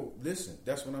pay for. Listen,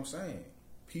 that's what I'm saying.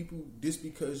 People, just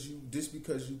because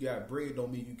you got bread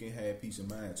don't mean you can have peace of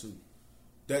mind too.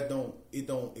 It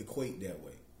don't equate that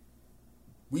way.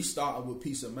 We started with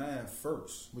peace of mind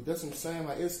first. But that's what I'm saying.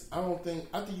 Like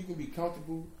I think you can be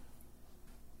comfortable.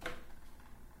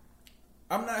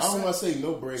 I don't want to say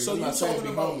no bread. So I'm not saying be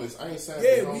homeless. I ain't saying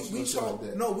be homeless. We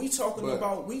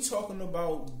talking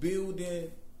about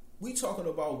building. We talking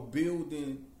about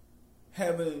building,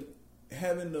 having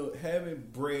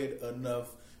bread enough.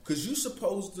 Because you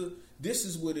supposed to. This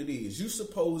is what it is. You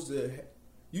supposed to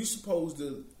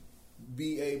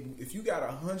be able. If you got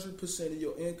 100% of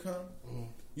your income. Mm-hmm.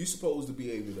 You supposed to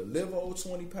be able to live over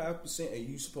 25%, and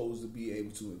you supposed to be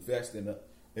able to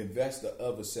invest the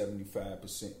other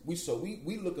 75%.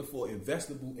 We looking for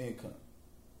investable income.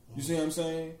 You see what I'm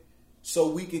saying?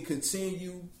 So we can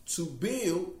continue to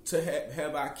build to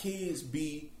have our kids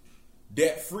be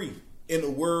debt free in the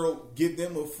world. Give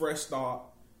them a fresh start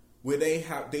where they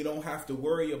don't have to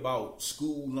worry about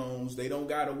school loans. They don't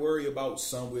got to worry about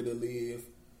somewhere to live.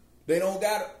 They don't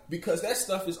got to, because that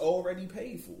stuff is already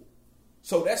paid for.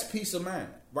 So that's peace of mind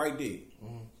right there.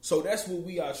 Mm-hmm. So that's what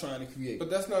we are trying to create. But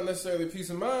that's not necessarily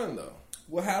peace of mind, though.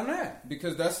 Well, how not?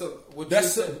 Because that's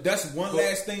one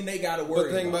last thing they got to worry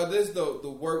about. The thing about this, though,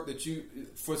 the work that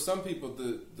for some people,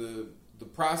 the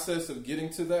process of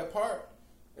getting to that part,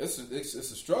 it's a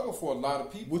struggle for a lot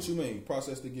of people. What you mean?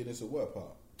 Process to get into what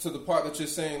part? to the part that you're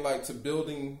saying, like to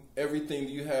building everything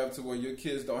you have to where your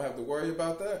kids don't have to worry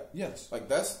about that. Yes,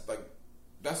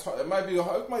 that's hard. It might be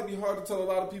hard to tell a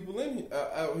lot of people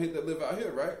out here that live out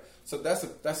here, right? So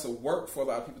that's a work for a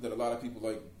lot of people that a lot of people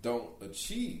like don't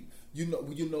achieve. You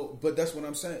know, but that's what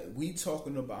I'm saying.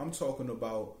 I'm talking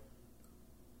about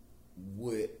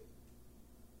what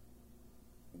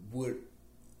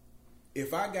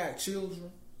if I got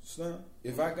children, son.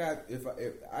 If I got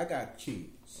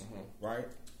kids, right?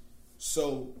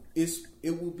 So it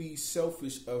would be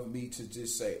selfish of me to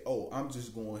just say, "Oh, I'm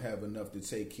just going to have enough to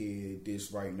take care of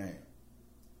this right now,"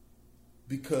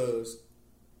 because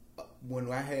when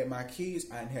I had my kids,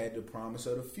 I had the promise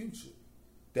of the future.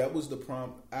 That was the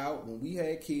when we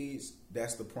had kids.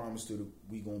 That's the promise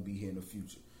we gonna be here in the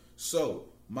future. So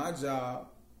my job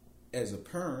as a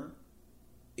parent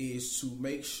is to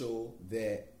make sure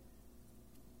that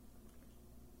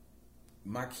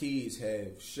my kids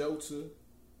have shelter.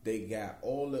 They got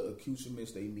all the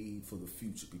accoutrements they need for the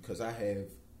future because I have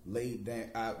laid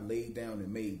down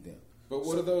and made them. But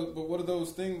what are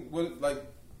those things? What like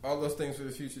all those things for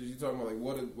the future that you talking about?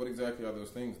 Like what exactly are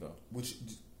those things though? Which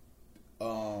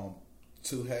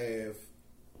to have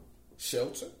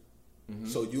shelter,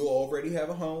 so you already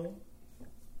have a home.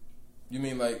 You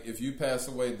mean like if you pass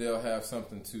away, they'll have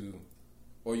something to,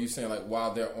 or you saying like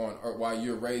while they're on or while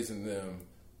you're raising them,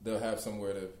 they'll have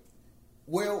somewhere to.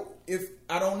 Well, if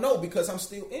I don't know because I'm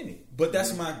still in it, but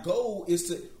that's my goal is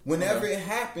to whenever it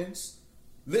happens.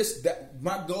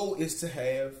 My goal is to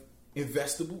have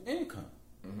investable income.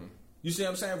 Mm-hmm. You see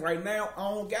what I'm saying? Right now, I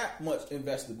don't got much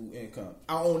investable income.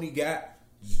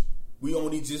 We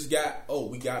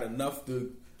got enough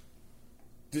to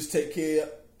just take care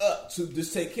of.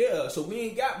 So we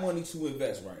ain't got money to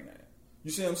invest right now. You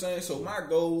see what I'm saying? So my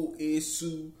goal is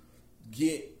to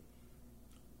get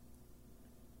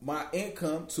my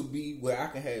income to be where I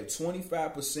can have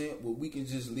 25% where we can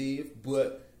just live,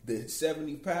 but the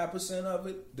 75% of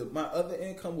it, my other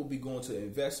income will be going to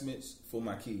investments for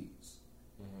my kids.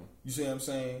 Mm-hmm. You see what I'm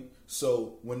saying?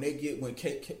 So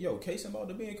Case about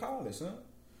to be in college, huh?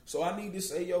 So I need to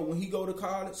say, when he go to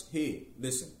college, here,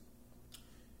 listen,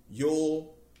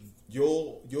 your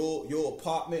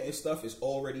apartment and stuff is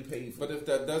already paid for. But if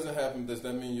that doesn't happen, does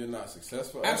that mean you're not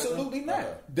successful? Absolutely not.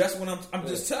 Okay. That's what I'm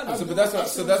just telling you. So that's what I'm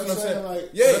saying.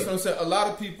 That's what I'm saying. A lot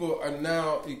of people are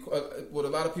now what a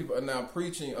lot of people are now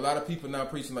preaching. A lot of people now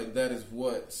preaching like that is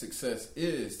what success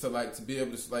is. To be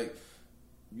able to like.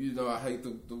 I hate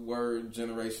the word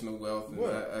generational wealth, and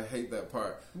I hate that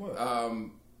part. What?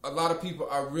 A lot of people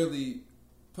are really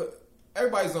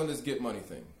everybody's on this get money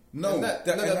thing. No, and that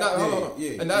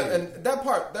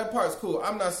part's cool.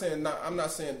 I'm not saying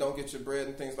don't get your bread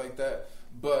and things like that,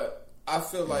 but I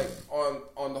feel like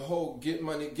on the whole get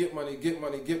money point,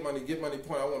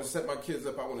 I want to set my kids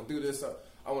up. I want to do this.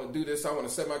 I want to do this. I want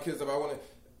to set my kids up.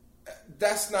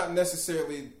 That's not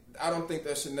necessarily. I don't think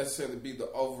that should necessarily be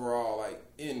the overall like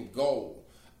end goal.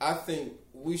 I think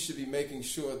we should be making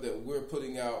sure that we're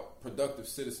putting out productive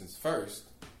citizens first.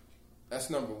 That's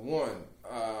number one.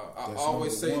 I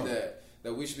always say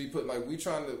that we should be putting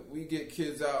we get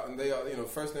kids out and they are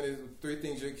first thing is 3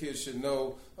 things your kids should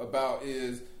know about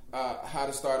is how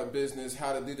to start a business,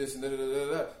 how to do this and da da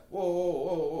da da.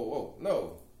 Whoa,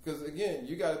 no. Because again,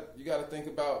 you got to think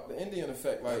about the Indian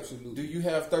effect. Like, absolutely. Do you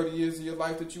have 30 years of your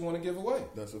life that you want to give away?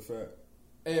 That's a fact.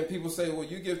 And people say, well,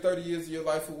 you give 30 years of your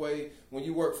life away when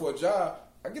you work for a job.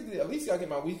 At least I get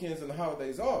my weekends and the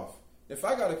holidays off. If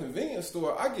I got a convenience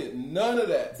store, I get none of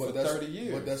that for 30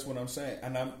 years. But that's what I'm saying,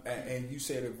 and you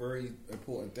said a very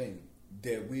important thing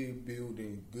that we're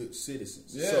building good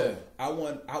citizens. Yeah. So I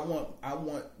want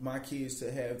my kids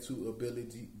to have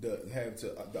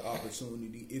the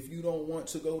opportunity. If you don't want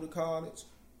to go to college,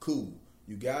 cool.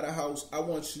 You got a house. I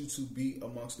want you to be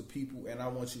amongst the people, and I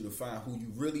want you to find who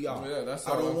you really are. Yeah,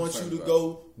 I don't want you to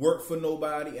go work for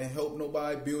nobody and help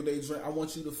nobody build their dream. I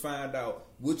want you to find out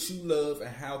what you love and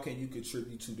how can you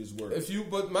contribute to this world.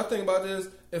 But my thing about it is,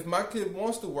 if my kid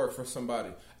wants to work for somebody,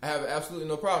 I have absolutely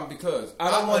no problem because I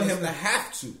don't want him to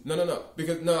have to. No.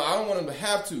 I don't want him to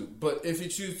have to. But if he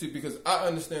chooses to, because I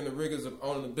understand the rigors of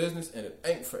owning a business, and it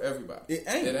ain't for everybody. It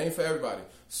ain't for everybody.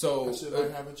 So that's just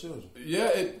like having children. Yeah,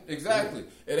 exactly.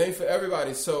 Yeah. It ain't for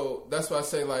everybody. So that's why I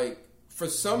say, like, for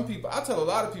some people, I tell a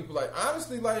lot of people, like,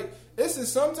 honestly, like, this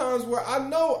is sometimes where I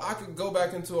know I could go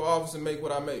back into an office and make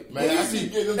what I make. Man,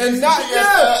 and not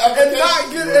have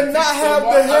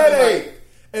the headache.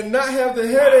 And not have the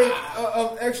headache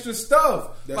of extra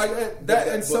stuff. But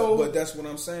that's what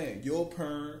I'm saying. Your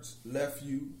parents left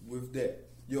you with that.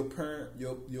 Your parents.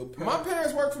 My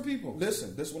parents work for people.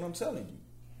 Listen, that's what I'm telling you.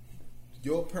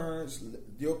 Your parents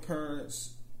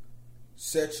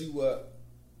set you up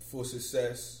for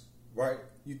success, right?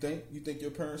 You think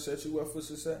your parents set you up for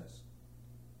success?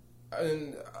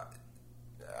 And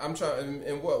I'm trying.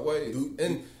 In what way?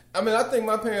 And I mean, I think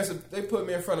my parents, they put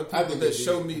me in front of people that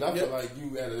showed me. I feel like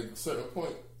you at a certain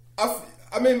point.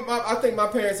 I mean, I think my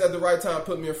parents at the right time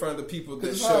put me in front of the people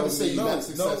that showed me.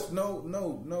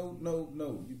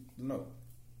 No.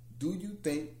 Do you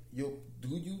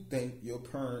think your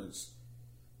parents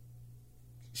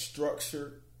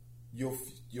structured your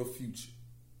future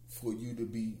for you to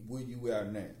be where you are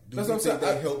now? Do you think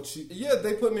they helped you? Yeah,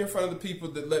 they put me in front of the people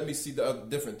that let me see the other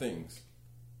different things.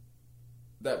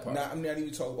 That part. I'm not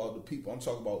even talking about the people. I'm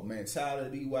talking about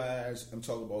mentality wise. I'm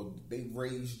talking about they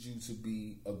raised you to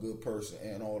be a good person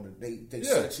and all that. They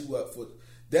set you up for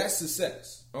that's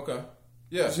success. Okay.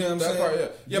 Yeah. You know what I'm saying?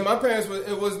 Part, yeah. My parents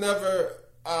it was never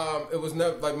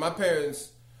like my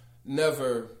parents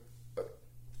never.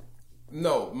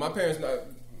 No, my parents not.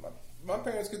 My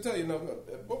parents could tell you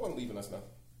it wasn't leaving us nothing.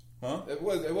 Huh? It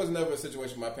was never a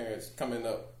situation. My parents coming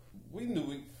up. We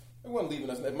knew it wasn't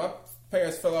leaving us. If my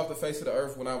parents fell off the face of the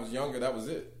earth when I was younger, that was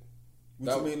it.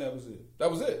 What you mean that was it? That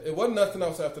was it. It wasn't nothing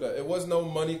else after that. It was no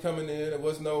money coming in. It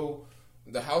was no.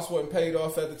 The house wasn't paid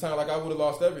off at the time. Like I would have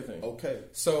lost everything. Okay.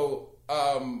 So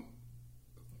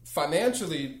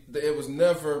financially, it was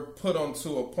never put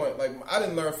onto a point. Like I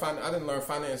didn't learn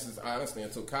finances honestly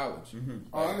until college. Mm-hmm.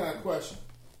 Oh, I got a question.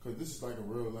 Because this is like a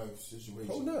real life situation.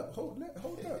 Hold up.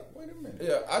 Wait a minute.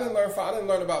 Yeah, I didn't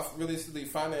learn about realistically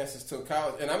finances till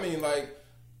college, and I mean like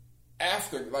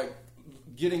after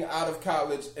getting out of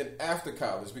college and after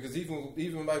college, because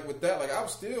even like with that, like I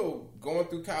was still going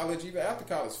through college even after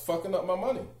college, fucking up my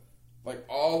money, like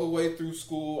all the way through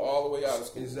school, all the way out of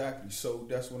school. Exactly. So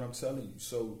that's what I'm telling you.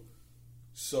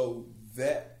 So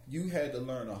that you had to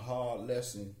learn a hard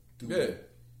lesson through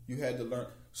it. You had to learn.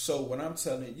 So what I'm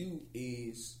telling you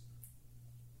is,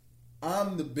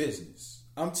 I'm the business.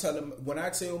 When I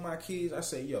tell my kids, I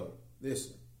say, yo,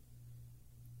 listen,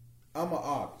 I'm an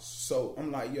artist. So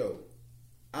I'm like, yo,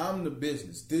 I'm the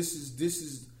business.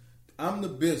 I'm the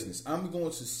business. I'm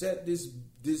going to set this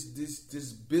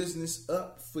business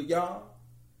up for y'all.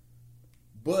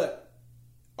 But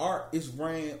art is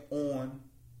ran on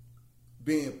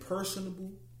being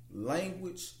personable,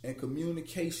 language, and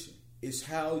communication. It's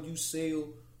how you sell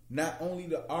not only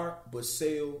the art, but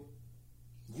sell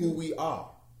who we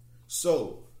are.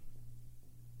 So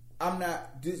I'm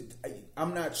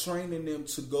not training them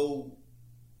to go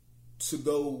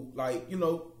like,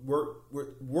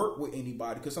 work with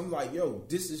anybody, because I'm like, yo,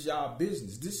 this is y'all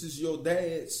business. This is your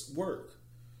dad's work.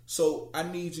 So I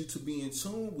need you to be in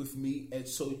tune with me, and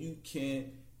so you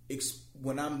can,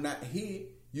 when I'm not here,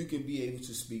 you can be able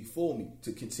to speak for me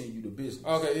to continue the business.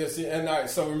 Okay, yeah. See, and all right,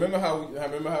 so remember how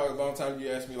a long time you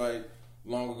asked me like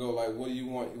long ago, like what do you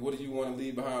want to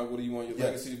leave behind? What do you want your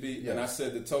legacy to be? Yes. And I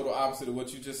said the total opposite of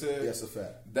what you just said. That's a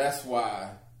fact. That's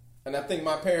why. And I think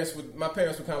my parents were kind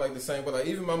of like the same, but like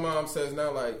even my mom says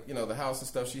now, like the house and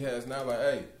stuff she has now, like,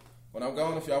 hey, when I'm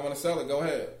gone, if y'all want to sell it, go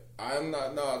ahead. I'm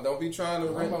not. No, don't be trying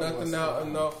to rent nothing out.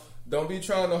 No, don't be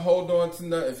trying to hold on to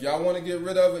nothing. If y'all want to get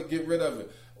rid of it, get rid of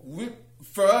it.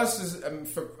 For us,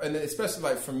 and especially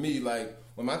like for me, like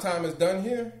when my time is done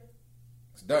here,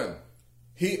 it's done.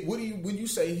 When you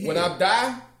say here? When I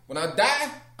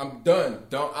die, I'm done.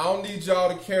 I don't need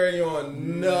y'all to carry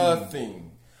on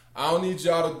nothing. I don't need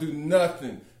y'all to do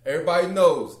nothing. Everybody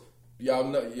knows. Y'all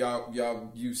know,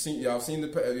 y'all seen the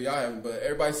paper. Y'all haven't, but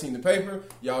everybody's seen the paper.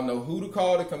 Y'all know who to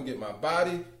call to come get my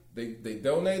body. They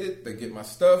donate it. They get my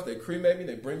stuff. They cremate me.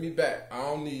 They bring me back. I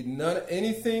don't need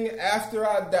anything after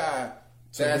I die.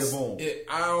 That's it.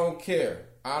 I don't care.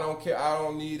 I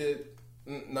don't need it.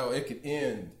 No, it could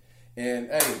end. And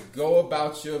hey, go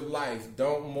about your life.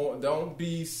 Don't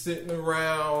be sitting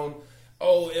around.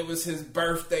 Oh, it was his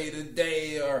birthday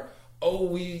today, or oh,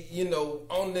 we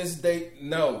on this date.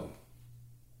 No,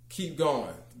 keep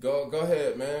going. Go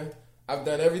ahead, man. I've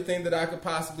done everything that I could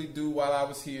possibly do while I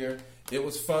was here. It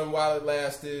was fun while it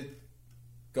lasted.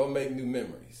 Go make new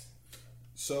memories.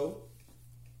 So,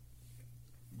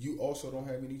 you also don't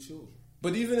have any children.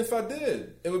 But even if I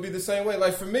did, it would be the same way.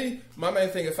 Like for me, my main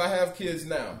thing, if I have kids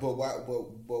now. But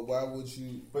why would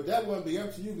you? But that wouldn't be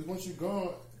up to you, because once you're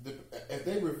gone, if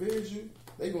they revenge you,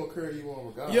 they gonna carry you on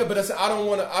regardless. Yeah, but I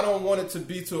don't want it to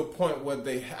be to a point where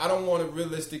I don't want to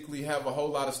realistically have a whole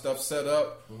lot of stuff set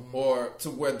up, or to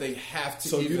where they have to.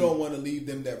 So you don't want to leave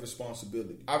them that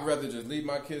responsibility. I'd rather just leave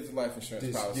my kids a life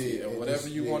insurance policy, and whatever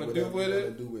you want to do with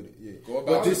it, yeah. Go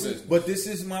about it. But this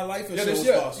is my life insurance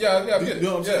policy. Yeah, you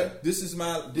know what I'm saying? This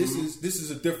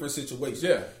is a different situation.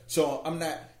 Yeah. So I'm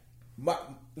not.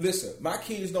 Listen, my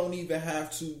kids don't even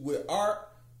have to with art.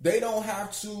 They don't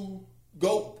have to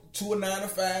go to a 9 to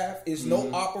 5. It's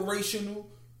no operational.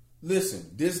 Listen,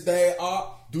 this day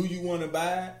up. Do you want to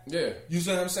buy it? Yeah. You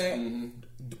see what I'm saying?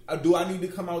 Do I need to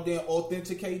come out there and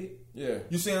authenticate it? Yeah.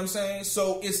 You see what I'm saying?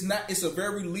 So it's a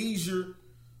very leisure.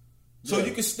 So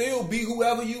you can still be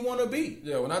whoever you want to be.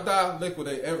 Yeah, when I die,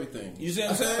 liquidate everything. You see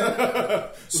what I'm saying?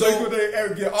 So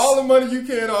liquidate, get all the money you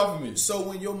can off of me. So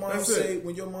when your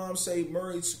mom say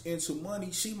Murray's into money,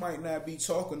 she might not be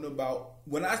talking about.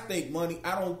 When I think money,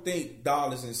 I don't think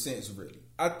dollars and cents really.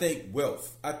 I think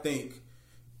wealth. I think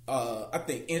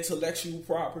intellectual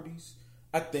properties.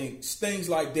 I think things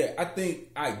like that. I think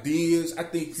ideas. I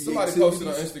think somebody posted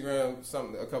on Instagram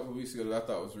something a couple of weeks ago that I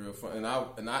thought was real fun, and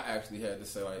I actually had to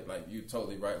say like you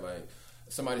totally right. Like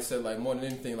somebody said like more than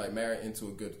anything like marry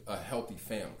into a healthy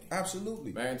family.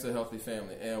 Absolutely, marry into a healthy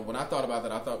family. And when I thought about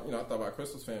that, I thought about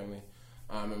Crystal's family,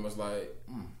 and was like,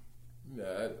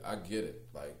 yeah, I get it.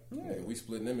 Like we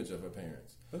split an image of her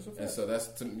parents, and so that's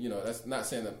that's not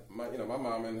saying that my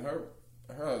mom and her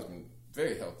husband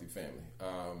very healthy family.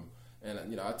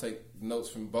 And I take notes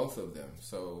from both of them.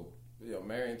 So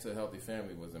marrying to a healthy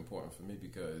family was important for me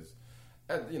because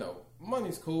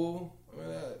money's cool. I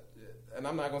mean, and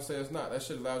I'm not gonna say it's not. That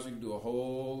shit allows you to do a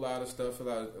whole lot of stuff.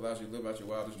 Allows you to live out your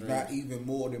wildest dreams. Not even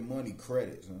more than money,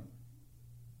 credit, son.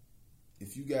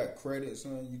 If you got credit,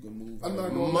 son, you can move. I'm not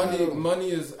gonna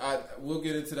money is. We'll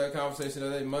get into that conversation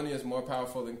today. Money is more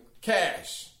powerful than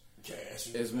cash. Cash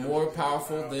is more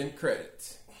powerful than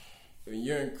credit. When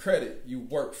you're in credit, you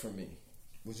work for me.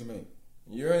 What you mean?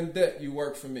 You're in debt, you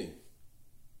work for me.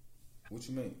 What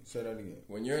you mean? Say that again.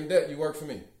 When you're in debt, you work for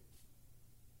me.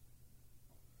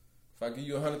 If I give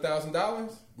you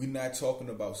 $100,000, we not talking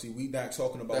about. See, we not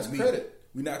talking about. That's me. Credit.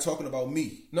 We not talking about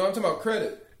me. No, I'm talking about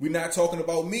credit. We not talking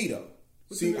about me though.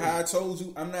 See how I told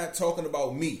you? I'm not talking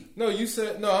about me. No, you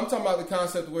said no. I'm talking about the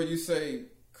concept where you say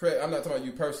credit. I'm not talking about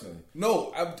you personally.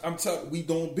 No, I'm talking. We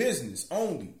doing business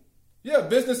only. Yeah,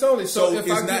 business only. So if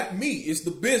it's not me, it's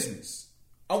the business.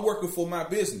 I'm working for my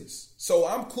business. So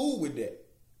I'm cool with that.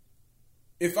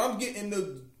 If I'm getting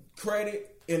the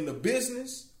credit in the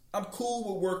business, I'm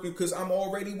cool with working because I'm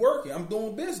already working. I'm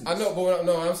doing business. I know, but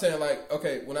I'm saying like,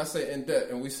 okay, when I say in debt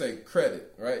and we say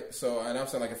credit, right? So, and I'm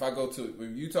saying like if I go to, are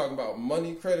you talking about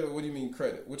money credit or what do you mean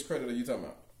credit? Which credit are you talking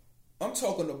about? I'm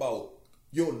talking about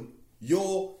your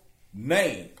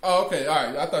name. Oh, okay, all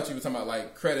right. I thought you were talking about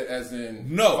like credit as in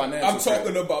financial. I'm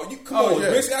talking about you. Come on,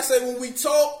 bitch. I say when we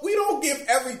talk, we don't give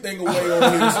everything away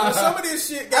on here. So some of this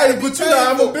shit got to be paid.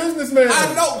 I'm a businessman.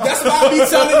 I know. That's why I be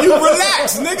telling you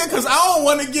relax, nigga, because I don't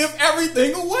want to give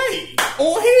everything away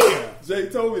on here.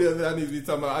 Jake told me that I need to be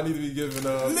talking about. I need to be giving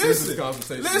business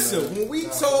conversation. Listen, when we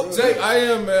talk, Jake, I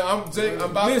am man. I'm Jake.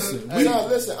 I'm about listen.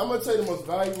 Listen. I'm gonna tell you the most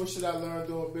valuable shit I learned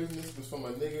doing business was from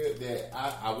a nigga that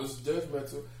I was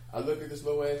judgmental. I look at this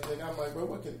little ass nigga. I'm like, bro,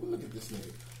 look at this nigga.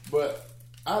 But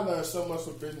I learned so much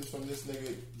from business from this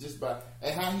nigga just by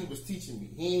and how he was teaching me.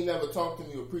 He ain't never talked to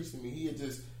me or preached to me. He had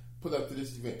just put up to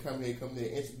this event, come here,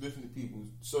 introduce me to people,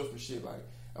 social shit. Like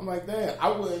I'm like, damn, I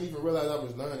wouldn't even realize I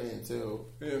was learning until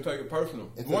he didn't take it personal.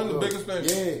 One of the biggest things.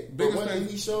 Yeah, but one thing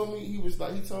he showed me, he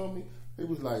told me, he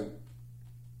was like,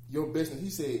 your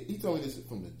business. He told me this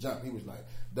from the jump. He was like,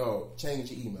 dog, change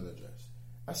your email address.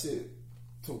 I said,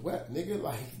 to what, nigga?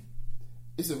 Like,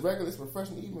 it's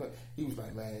professional email. He was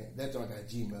like, man, that joint got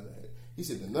Gmail at it. He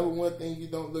said the number one thing you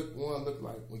don't look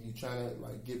like when you trying to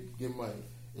like get money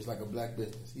is like a black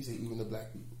business. He said even the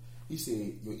black people. He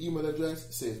said your email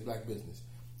address says black business.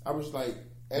 I was like,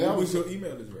 and what was your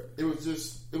email address? It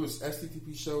was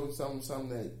STTP show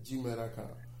something at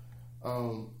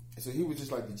gmail.com. So he was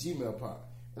just like the Gmail part.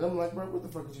 And I'm like, bro, what the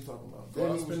fuck are you talking about?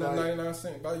 Then he was like, 99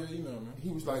 cents. Buy your email, man.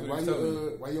 He was like, why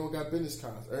you don't got business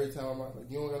cards? Every time I'm like,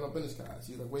 you don't got no business cards.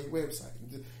 He's like, where your website?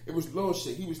 It was little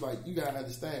shit. He was like, you gotta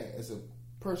understand, as a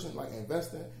person like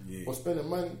investing or spending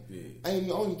money, I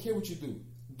don't even care what you do.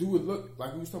 Do it look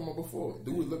like we was talking about before.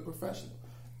 Do it look professional.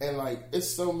 And like, it's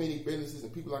so many businesses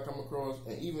and people I come across,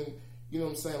 and even, you know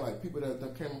what I'm saying, like people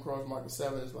that came across Market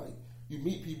 7, it's like, you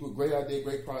meet people, great idea,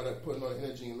 great product, putting all the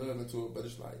energy and love into it, but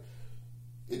it's like,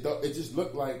 it just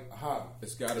looked like a hobby.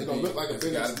 It's got to be. It don't look like a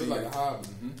business. It look like a hobby.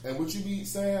 Mm-hmm. And what you be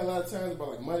saying a lot of times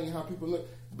about like money and how people look,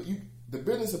 but the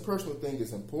business and personal thing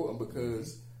is important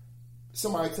because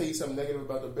somebody tell you something negative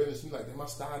about the business, you like, damn, I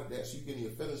started that, so you get in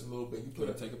your feelings a little bit. You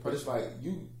take it, but it's like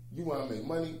you want to make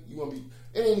money. You want to be.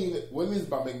 It ain't even what it is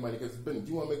about making money because it's business.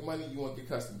 You want to make money. You want to get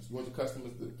customers. You want your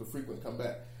customers to frequent come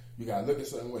back. You gotta look a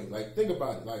certain way. Like think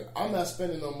about it. Like I'm not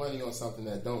spending no money on something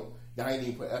that ain't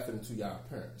even put effort into y'all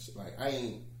appearance. Like I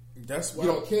ain't. That's why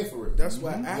you don't care for it. That's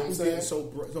why Apple's getting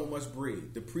so much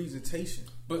bread. The presentation,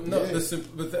 but no,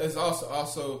 but it's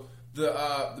also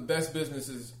the best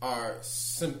businesses are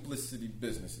simplicity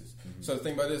businesses. Mm-hmm. So the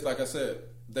thing about this, like I said,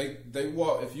 they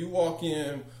walk. If you walk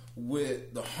in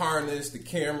with the harness, the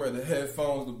camera, the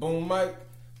headphones, the boom mic,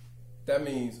 that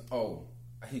means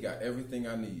he got everything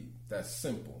I need. That's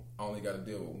simple. I only got to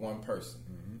deal with one person.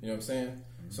 Mm-hmm. You know what I'm saying?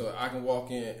 Mm-hmm. So I can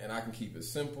walk in and I can keep it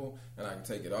simple, and I can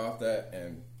take it off that,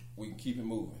 and we can keep it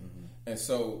moving. Mm-hmm. And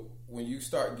so when you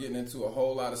start getting into a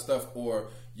whole lot of stuff, or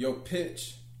your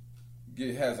pitch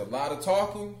has a lot of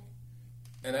talking,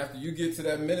 and after you get to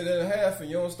that minute and a half and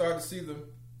you don't start to see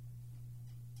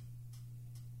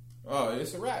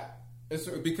it's a wrap.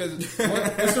 Because it's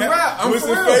a wrap. I'm for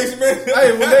real. Face, man?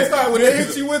 Hey, when they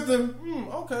hit you with them,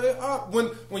 okay.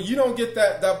 When you don't get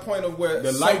that point of where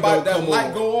the light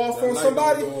go off on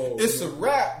somebody, it's a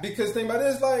wrap. Because think about it,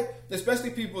 it's like, especially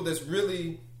people that's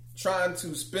really trying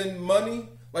to spend money.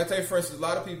 Like, take for instance, a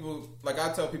lot of people, like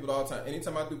I tell people all the time,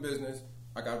 anytime I do business,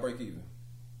 I gotta break even.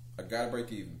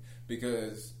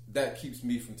 Because that keeps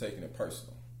me from taking it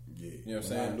personal. Yeah. You know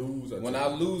what I'm saying? When I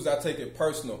lose, I take it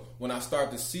personal. When I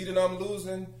start to see that I'm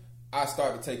losing, I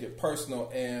start to take it personal.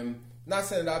 And not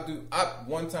saying that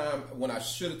one time when I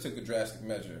should have took a drastic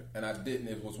measure and I didn't,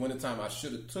 it was when the time I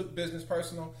should have took business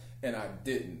personal and I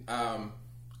didn't.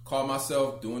 Called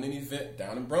myself doing an event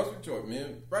down in Brunswick, Georgia.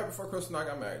 Man, right before Crystal and I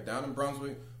got married, down in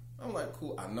Brunswick. I'm like,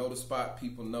 cool, I know the spot,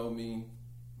 people know me.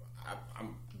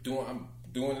 I'm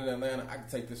doing it in Atlanta, I can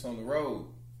take this on the road.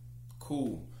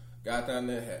 Cool. Got down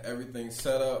there, had everything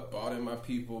set up, bought in my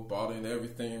people, bought in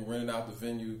everything, rented out the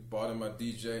venue, bought in my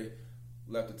DJ,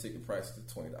 left the ticket price at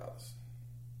 $20.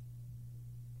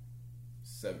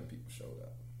 7 people showed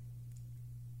up.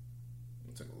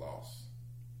 I took a loss.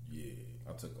 Yeah.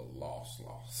 I took a loss.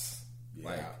 Yeah,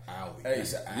 like, hey,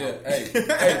 this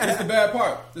the bad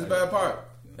part. This is the bad part.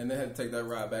 And they had to take that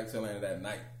ride back to Atlanta that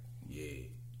night. Yeah.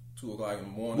 2 o'clock in the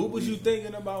morning. What was you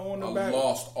thinking about on the back? I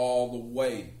lost all the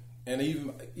way. And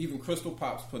even Crystal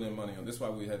Pops put in money on this. That's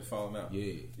why we had fallen out.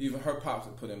 Yeah. Even her pops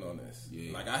had put in on this.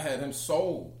 Yeah. Like, I had him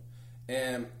sold.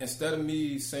 And instead of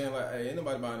me saying, like, hey, ain't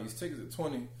nobody buying these tickets at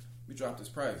 20, we dropped this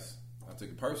price. I took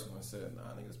it personal and said,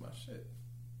 nah, niggas, my shit.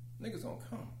 Niggas gonna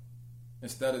come.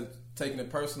 Instead of taking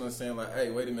it personal and saying, like, hey,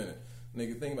 wait a minute.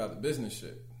 Nigga, think about the business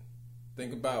shit.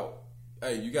 Think about,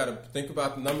 hey, you gotta think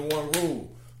about the number 1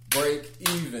 rule. Break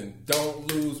even.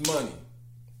 Don't lose money.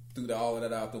 Threw all of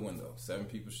that out the window. 7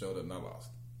 people showed up and I lost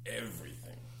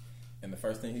everything. And the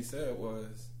first thing he said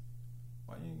was,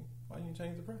 why you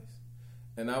change the price?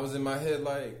 And I was in my head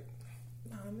like,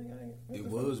 nah, nigga, it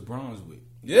was Brunswick.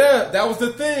 Yeah, that was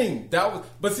the thing.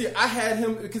 But see, I had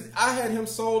him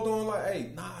sold on like, hey,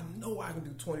 nah, I know I can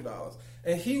do $20.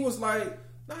 And he was like,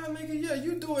 nah, nigga, yeah,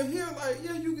 you do it here. Like,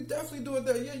 yeah, you could definitely do it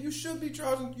there. Yeah, you should be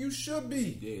charging. You should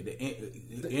be. Yeah,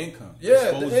 the income.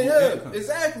 Yeah, income.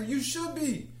 Exactly. You should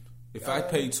be. If I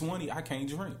pay 20, I can't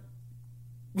drink.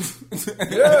 Yeah,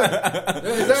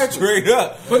 exactly. Straight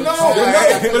up. But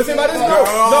but see, but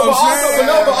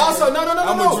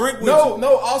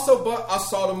I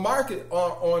saw the market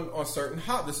on certain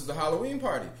this is a Halloween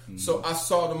party. Mm-hmm. So I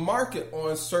saw the market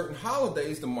on certain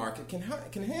holidays. The market can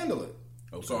handle it.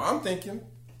 Okay. So I'm thinking,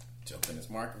 jump in this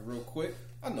market real quick.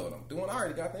 I know what I'm doing. I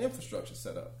already got the infrastructure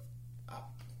set up.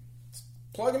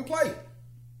 Plug and play.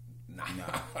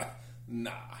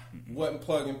 Nah. Wasn't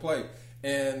plug and play.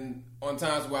 And on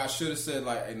times where I should have said,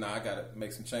 like, hey, nah, I got to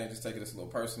make some changes, take it as a little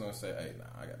personal, and say, hey, nah,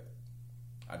 I got it.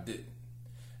 I didn't.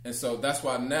 And so that's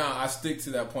why now I stick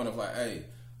to that point of like, hey,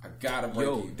 I got to break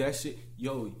even. That shit,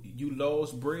 you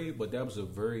lost bread, but that was a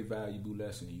very valuable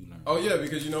lesson you learned. Oh, yeah,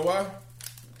 because you know why?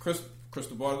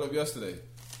 Crystal brought it up yesterday.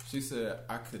 She said,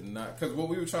 I could not, because what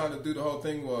we were trying to do, the whole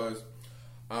thing was,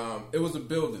 it was a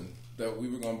building that we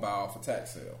were going to buy off a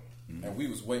tax sale. Mm-hmm. And we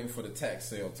was waiting for the tax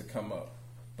sale to come up.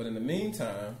 But in the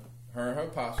meantime, me and her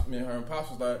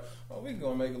pops was like, oh, we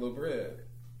gonna make a little bread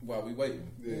while we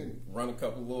waiting. Yeah. Run a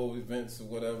couple little events or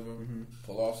whatever,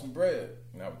 pull off some bread.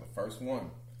 And that was the first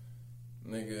one.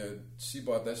 Nigga, she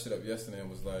bought that shit up yesterday and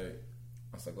was like,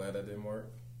 I'm so glad that didn't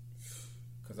work.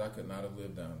 Because I could not have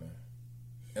lived down there.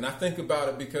 And I think about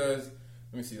it because,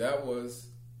 let me see, that was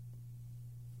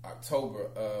October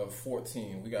of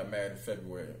 14. We got married in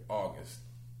February, August.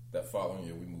 That following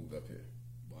year, we moved up here.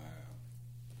 Wow.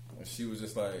 And she was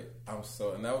just like, I'm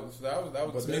so, and that was to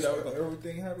me, that was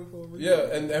everything happened for a reason.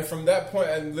 Yeah, and from that point,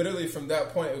 and literally from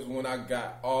that point, it was when I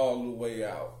got all the way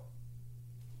out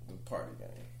the party game.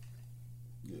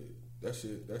 Yeah, that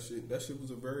shit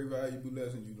was a very valuable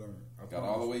lesson you learned. I got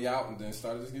all the way out and then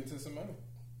started just getting to some money.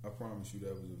 I promise you that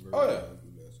was a very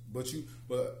valuable lesson.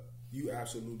 But You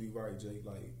absolutely right, Jay.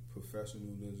 Like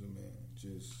professionalism and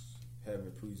just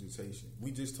having presentation.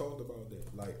 We just talked about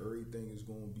that. Like everything is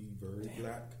going to be very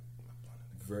black,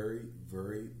 very,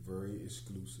 very, very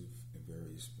exclusive and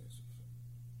very expensive.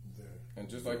 And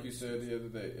just like you said the other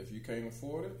day, if you can't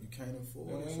afford it, you can't afford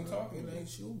it. It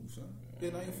ain't you, son.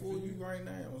 It ain't for you right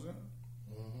now, son.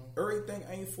 Mm-hmm. Everything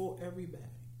ain't for everybody.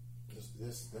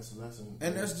 That's a lesson,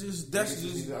 and that's just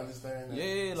need to understand that.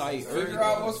 Yeah, like figure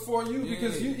out what's for you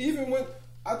because you even when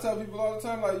I tell people all the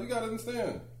time, like you gotta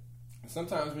understand.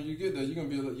 Sometimes when you get there, you're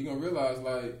gonna realize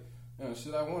like,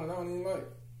 shit I wanted, I don't even like.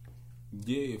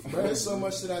 Yeah, there's so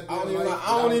much shit I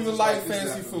don't even like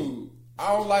fancy food.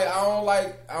 I don't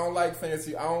like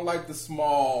fancy. I don't like the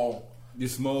small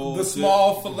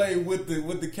fillet with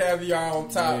the caviar on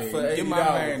top for $80. Get my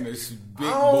man this big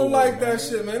I don't bowl, like man. that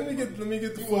shit, man. Let me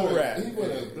get the full rack. He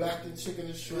want a black and chicken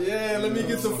and shrimp. Yeah, let me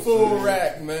get the full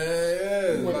rack, man.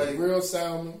 Yeah, he want like real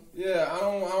salmon. Yeah, I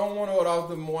don't want it off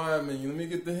the wine menu. Let me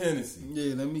get the Hennessy.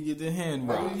 Yeah, let me get the hand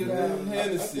rock.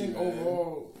 I think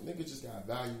overall, niggas just gotta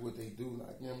value what they do.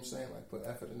 Like, you know what I'm saying? Like, put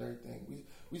effort in everything.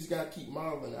 We just gotta keep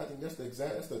modeling. I think that's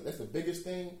the biggest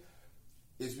thing.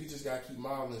 Is we just gotta keep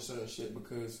modeling certain shit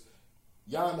because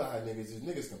y'all know how niggas is.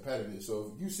 Niggas competitive.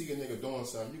 So if you see a nigga doing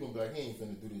something, you gonna be like, he ain't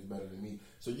finna do this better than me.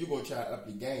 So you gonna try to up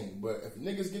your game. But if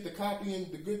niggas get the copying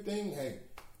the good thing, hey,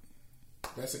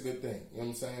 that's a good thing. You know what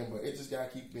I'm saying? But it just gotta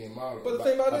keep being modeled. But the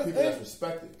thing about people that's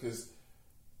respected, because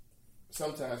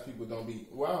sometimes people don't be.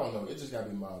 Well, I don't know. It just gotta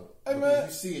be modeled. Hey man,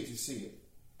 you see it, you see it.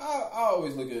 I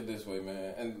always look at it this way,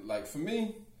 man. And like for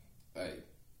me, like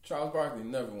Charles Barkley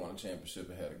never won a championship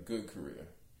and had a good career.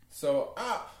 So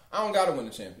I don't gotta win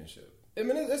the championship. I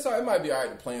mean, it might be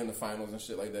alright to play in the finals and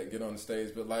shit like that, get on the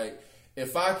stage, but like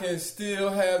if I can still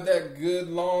have that good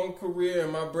long career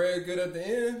and my bread good at the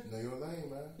end, know your lane,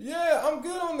 man. Yeah, I'm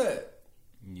good on that.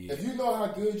 Yeah. If you know how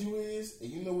good you is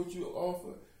and you know what you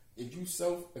offer, if you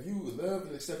love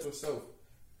and accept yourself,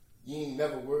 you ain't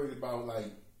never worried about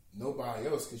like nobody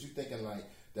else because you thinking like,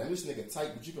 damn, this nigga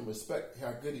tight, but you can respect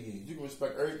how good he is. You can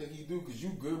respect everything he do because you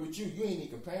good with you. You ain't even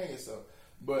comparing yourself.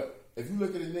 But if you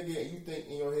look at a nigga and you think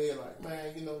in your head like,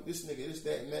 man, you know, this nigga, this,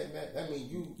 that, and that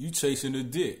mean you chasing a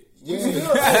dick. Yeah. Because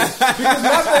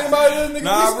my thing about it is,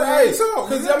 nigga,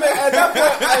 because I mean, at that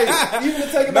point, even to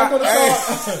take it back on the song,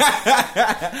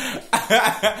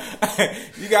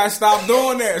 you gotta stop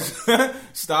doing that.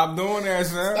 Stop doing that,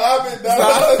 son. Stop it,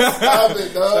 dog. Stop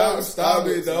it, dog. Stop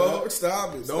it, dog.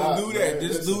 Stop it. Don't do that. Man.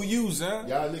 Just do you, son.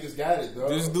 Y'all niggas got it, dog.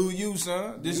 Just do you,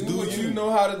 son. Just do what you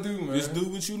know how to do, man. Just do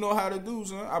what you know how to do,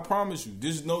 son. I promise you.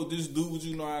 Just do what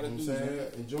you know how to do.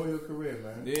 Enjoy your career,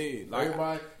 man. Yeah, like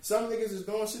everybody. Some niggas is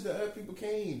doing shit that other people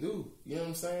can't even do. You know what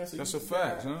I'm saying? So that's a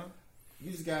fact, huh?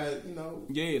 You just gotta, you know.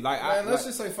 Yeah, like man, let's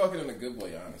just say fuck it in a good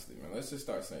way, honestly, man. Let's just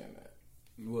start saying that.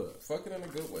 What? Fuck it in a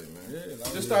good way, man. Yeah,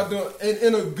 like, just start doing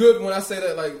in a good. When I say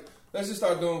that, like, let's just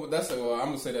start doing. Well, I'm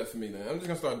gonna say that for me. Then I'm just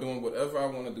gonna start doing whatever I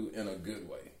want to do in a good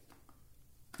way.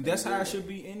 That's how it should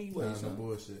be anyway. No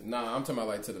bullshit. Nah, I'm talking about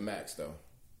like to the max though.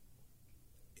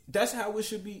 That's how it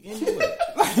should be anyway.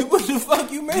 Like, what the fuck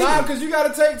you mean? Nah, because you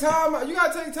gotta take time. You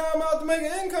gotta take time out to make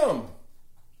an income.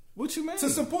 What you mean? To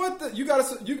support you gotta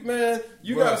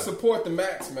support the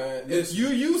max, man. If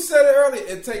you said it earlier,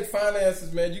 it take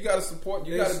finances, man. You gotta support.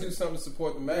 You gotta do something to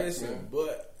support the max, man.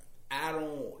 But I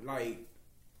don't like.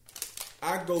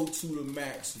 I go to the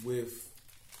max with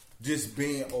just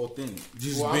being authentic.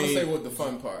 I'm gonna say what the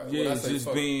fun part. Yeah,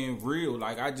 just being real.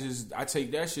 Like I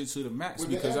take that shit to the max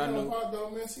because I know. Part though,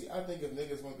 man, see, I think if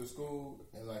niggas went to school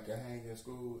and like a hang in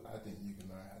school, I think you can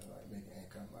learn how to like make an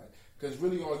income, like because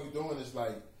really all you doing is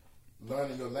like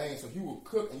learning your lane. So if you were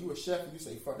cook and you were chef and you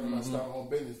say fuck it, I'm gonna start my own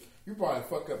business, you probably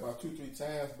fuck up about 2-3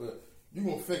 times, but you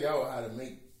gonna figure out how to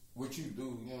make what you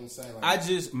do. You know what I'm saying?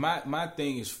 Like, my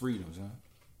thing is freedom, son.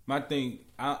 My thing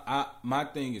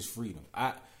is freedom.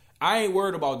 I ain't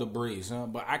worried about the bread,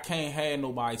 son, but I can't have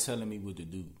nobody telling me what to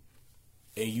do,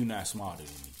 and you not smarter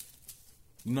than me.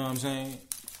 You know what I'm saying?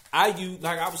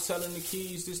 Like I was telling the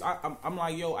kids this. I'm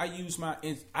like, yo, I use my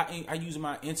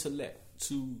intellect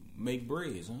to make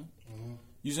bread, huh? Mm-hmm.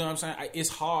 You see what I'm saying? It's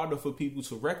harder for people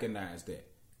to recognize that.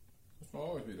 It's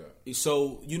always be that.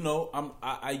 So you know,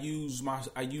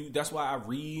 that's why I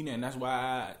read and that's why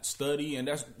I study and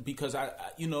that's because I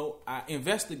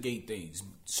investigate things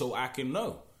so I can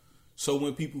know. So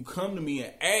when people come to me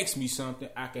and ask me something,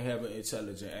 I can have an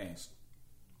intelligent answer,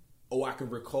 or I can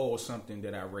recall something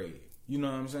that I read. You know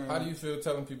what I'm saying? How do you feel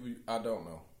telling people I don't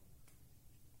know?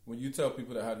 When you tell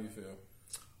people that, how do you feel?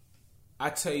 I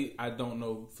tell you I don't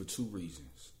know for 2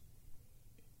 reasons.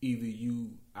 Either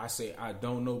I say I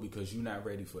don't know because you're not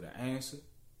ready for the answer,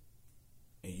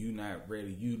 and you not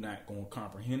ready, you not gonna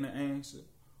comprehend the answer,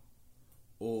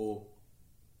 or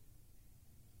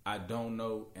I don't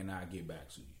know and I get back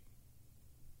to you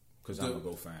because I'm gonna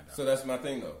go find out. So that's my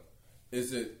thing though.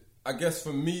 Is it? I guess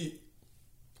for me,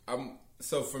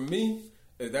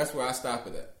 that's where I stop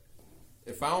it at.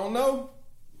 If I don't know,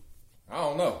 I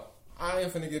don't know. I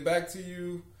ain't finna get back to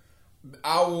you.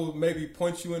 I will maybe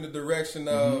point you in the direction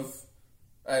of,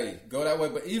 hey, go that way.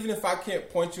 But even if I can't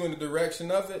point you in the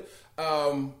direction of it,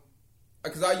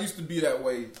 because I used to be that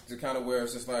way, to kind of where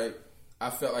it's just like, I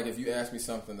felt like if you asked me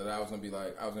something that I was gonna be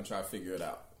like, I was gonna try to figure it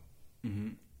out.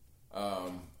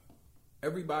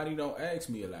 Everybody don't ask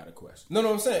me a lot of questions.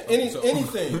 No, I'm saying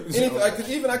anything. Like,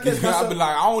 even I catch myself. I be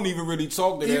like, I don't even really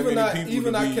talk to that many people.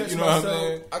 Even I catch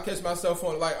myself. I catch myself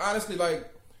on, like, honestly,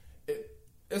 like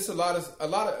it's a lot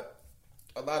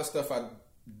of stuff I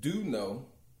do know.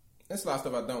 It's a lot of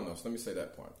stuff I don't know. So let me say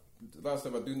that point. A lot of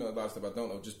stuff I do know, a lot of stuff I don't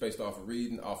know, just based off of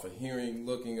reading, off of hearing,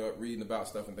 looking up, reading about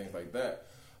stuff and things like that.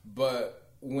 But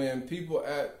when people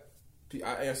I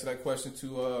answer that question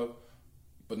to,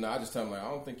 but now I just tell them, like, I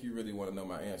don't think you really want to know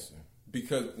my answer.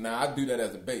 Because now I do that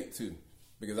as a bait too.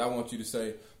 Because I want you to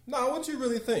say, no, what you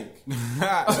really think?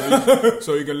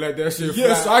 so you can let that shit fly.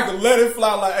 Yeah, so I can let it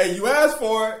fly. Like, hey, you asked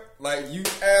for it. Like, you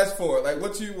asked for it. Like,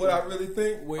 what I really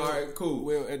think? Well, all right, cool.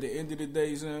 Well, at the end of the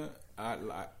day, son, I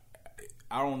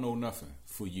don't know nothing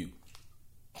for you.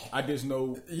 I just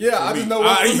know. Yeah, I just know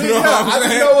what's for me. I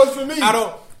just know what's for me.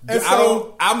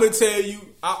 I'm gonna tell you.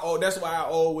 That's why I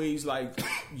always like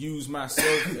use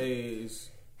myself as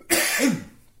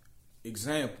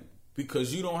example,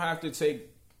 because you don't have to take.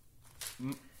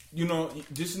 You know,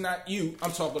 this is not you.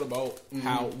 I'm talking about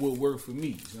how it will work for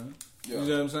me, son. Yeah. You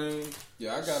know what I'm saying?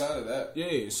 Yeah, I got out of that.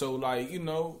 Yeah, so like, I'm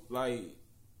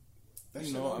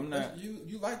not.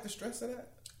 You like the stress of that?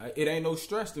 It ain't no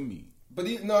stress to me. But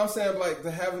I'm saying, like,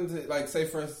 the having to, like, say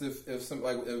for instance, if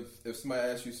somebody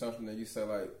asks you something and you say,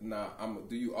 like, nah,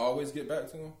 do you always get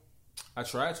back to them? I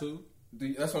try to.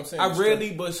 That's what I'm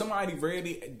saying. But somebody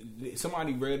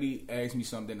rarely asks me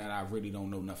something that I really don't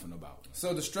know nothing about.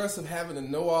 So the stress of having to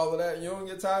know all of that, you don't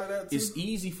get tired of that too? It's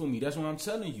easy for me. That's what I'm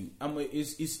telling you.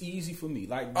 It's easy for me.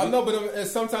 Like, I know, but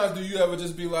sometimes do you ever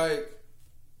just be like,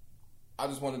 I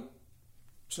just want to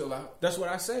chill out? That's what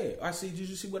I said. I see. Did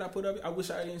you see what I put up? I wish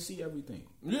I didn't see everything.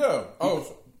 Yeah.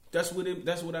 Oh, that's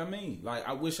what I mean. Like,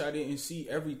 I wish I didn't see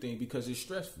everything because it's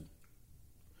stressful.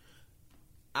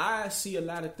 I see a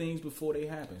lot of things before they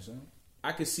happen, son.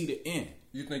 I can see the end.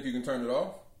 You think you can turn it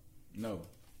off? No,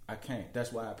 I can't.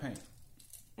 That's why I paint.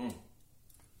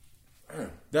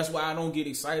 That's why I don't get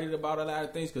excited about a lot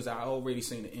of things, because I already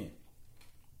seen the end.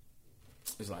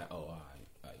 It's like, oh, all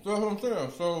right. So that's what I'm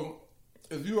saying. So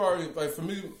if you already, like, for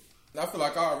me, I feel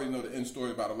like I already know the end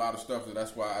story about a lot of stuff, so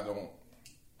that's why I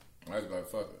just like,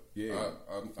 fuck it. Yeah,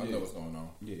 I know what's going on.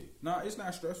 Yeah, no, it's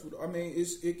not stressful. I mean,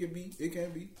 it can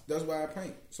be. That's why I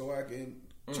paint, so I can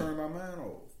turn my mind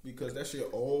off, because that shit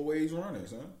always running,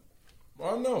 son.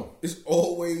 Well, I know it's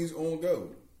always on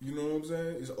go. You know what I'm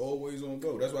saying? It's always on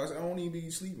go. That's why I say I don't even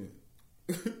be sleeping.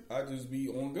 I just be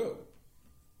on go.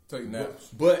 Take naps,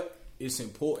 but it's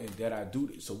important that I do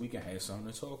this so we can have something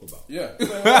to talk about. Yeah. You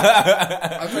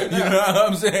know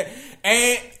what I'm saying?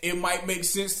 And it might make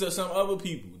sense to some other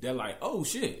people. They're like, oh,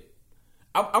 shit.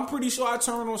 I'm pretty sure I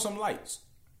turn on some lights.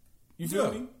 You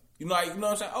feel me? You know what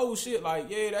I'm saying? Oh, shit. Like,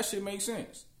 yeah, that shit makes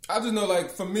sense. I just know,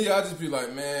 like, for me, I just be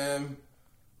like, man,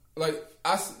 like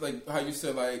how you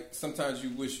said, like, sometimes you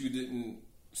wish you didn't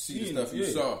see the stuff you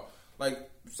saw. Like,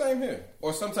 same here.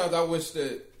 Or sometimes I wish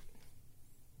that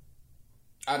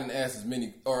I didn't ask as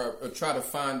many, or try to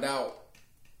find out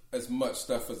as much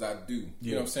stuff as I do.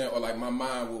 You know what I'm saying? Or like my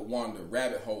mind would wander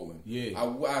rabbit holing. Yeah.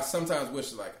 I sometimes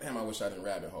wish, like, damn, I wish I didn't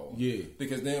rabbit hole. Yeah.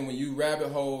 Because then when you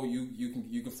rabbit hole,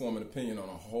 you can form an opinion on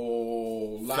a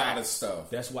whole lot of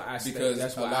stuff. That's why a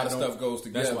lot of stuff goes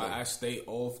together. That's why I stay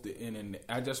off the internet.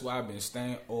 That's why I've been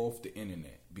staying off the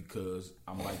internet, because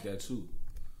I'm like that too.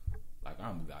 Like,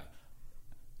 I'm like,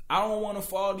 I don't want to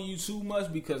follow you too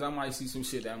much, because I might see some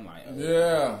shit that I'm like, oh.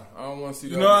 Yeah, I don't want to see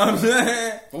that. You know what I'm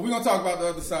saying? But we're going to talk about the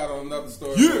other side on another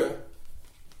story. Yeah.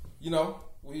 You know,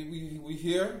 we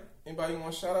here. Anybody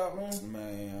want to shout out, man?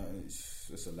 Man,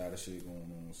 there's a lot of shit going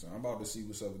on. So I'm about to see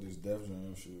what's up with this Def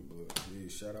Jam shit, but yeah,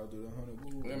 shout out to the 100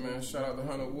 Wolves. Yeah, man, shout out to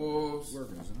 100 Wolves.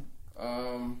 Working, son.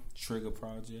 Trigger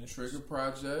Project.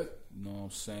 You know what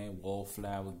I'm saying?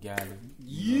 Wallflower Gallery.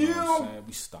 You know what I'm saying?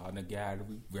 We starting a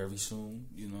gallery very soon.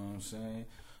 You know what I'm saying?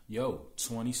 Yo,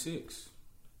 26.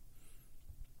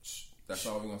 That's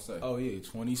all we're gonna say. Oh yeah,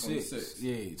 26.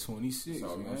 Yeah, 26.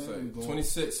 That's all we're gonna say.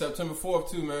 26, September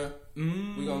 4th too, man.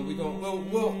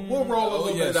 We'll roll a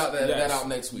little bit out that out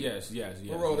next week. Yes.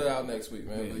 We'll roll that out next week,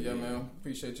 man. But man,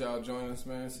 appreciate y'all joining us,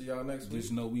 man. See y'all next week.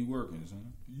 Just know we working,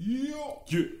 son. Yeah.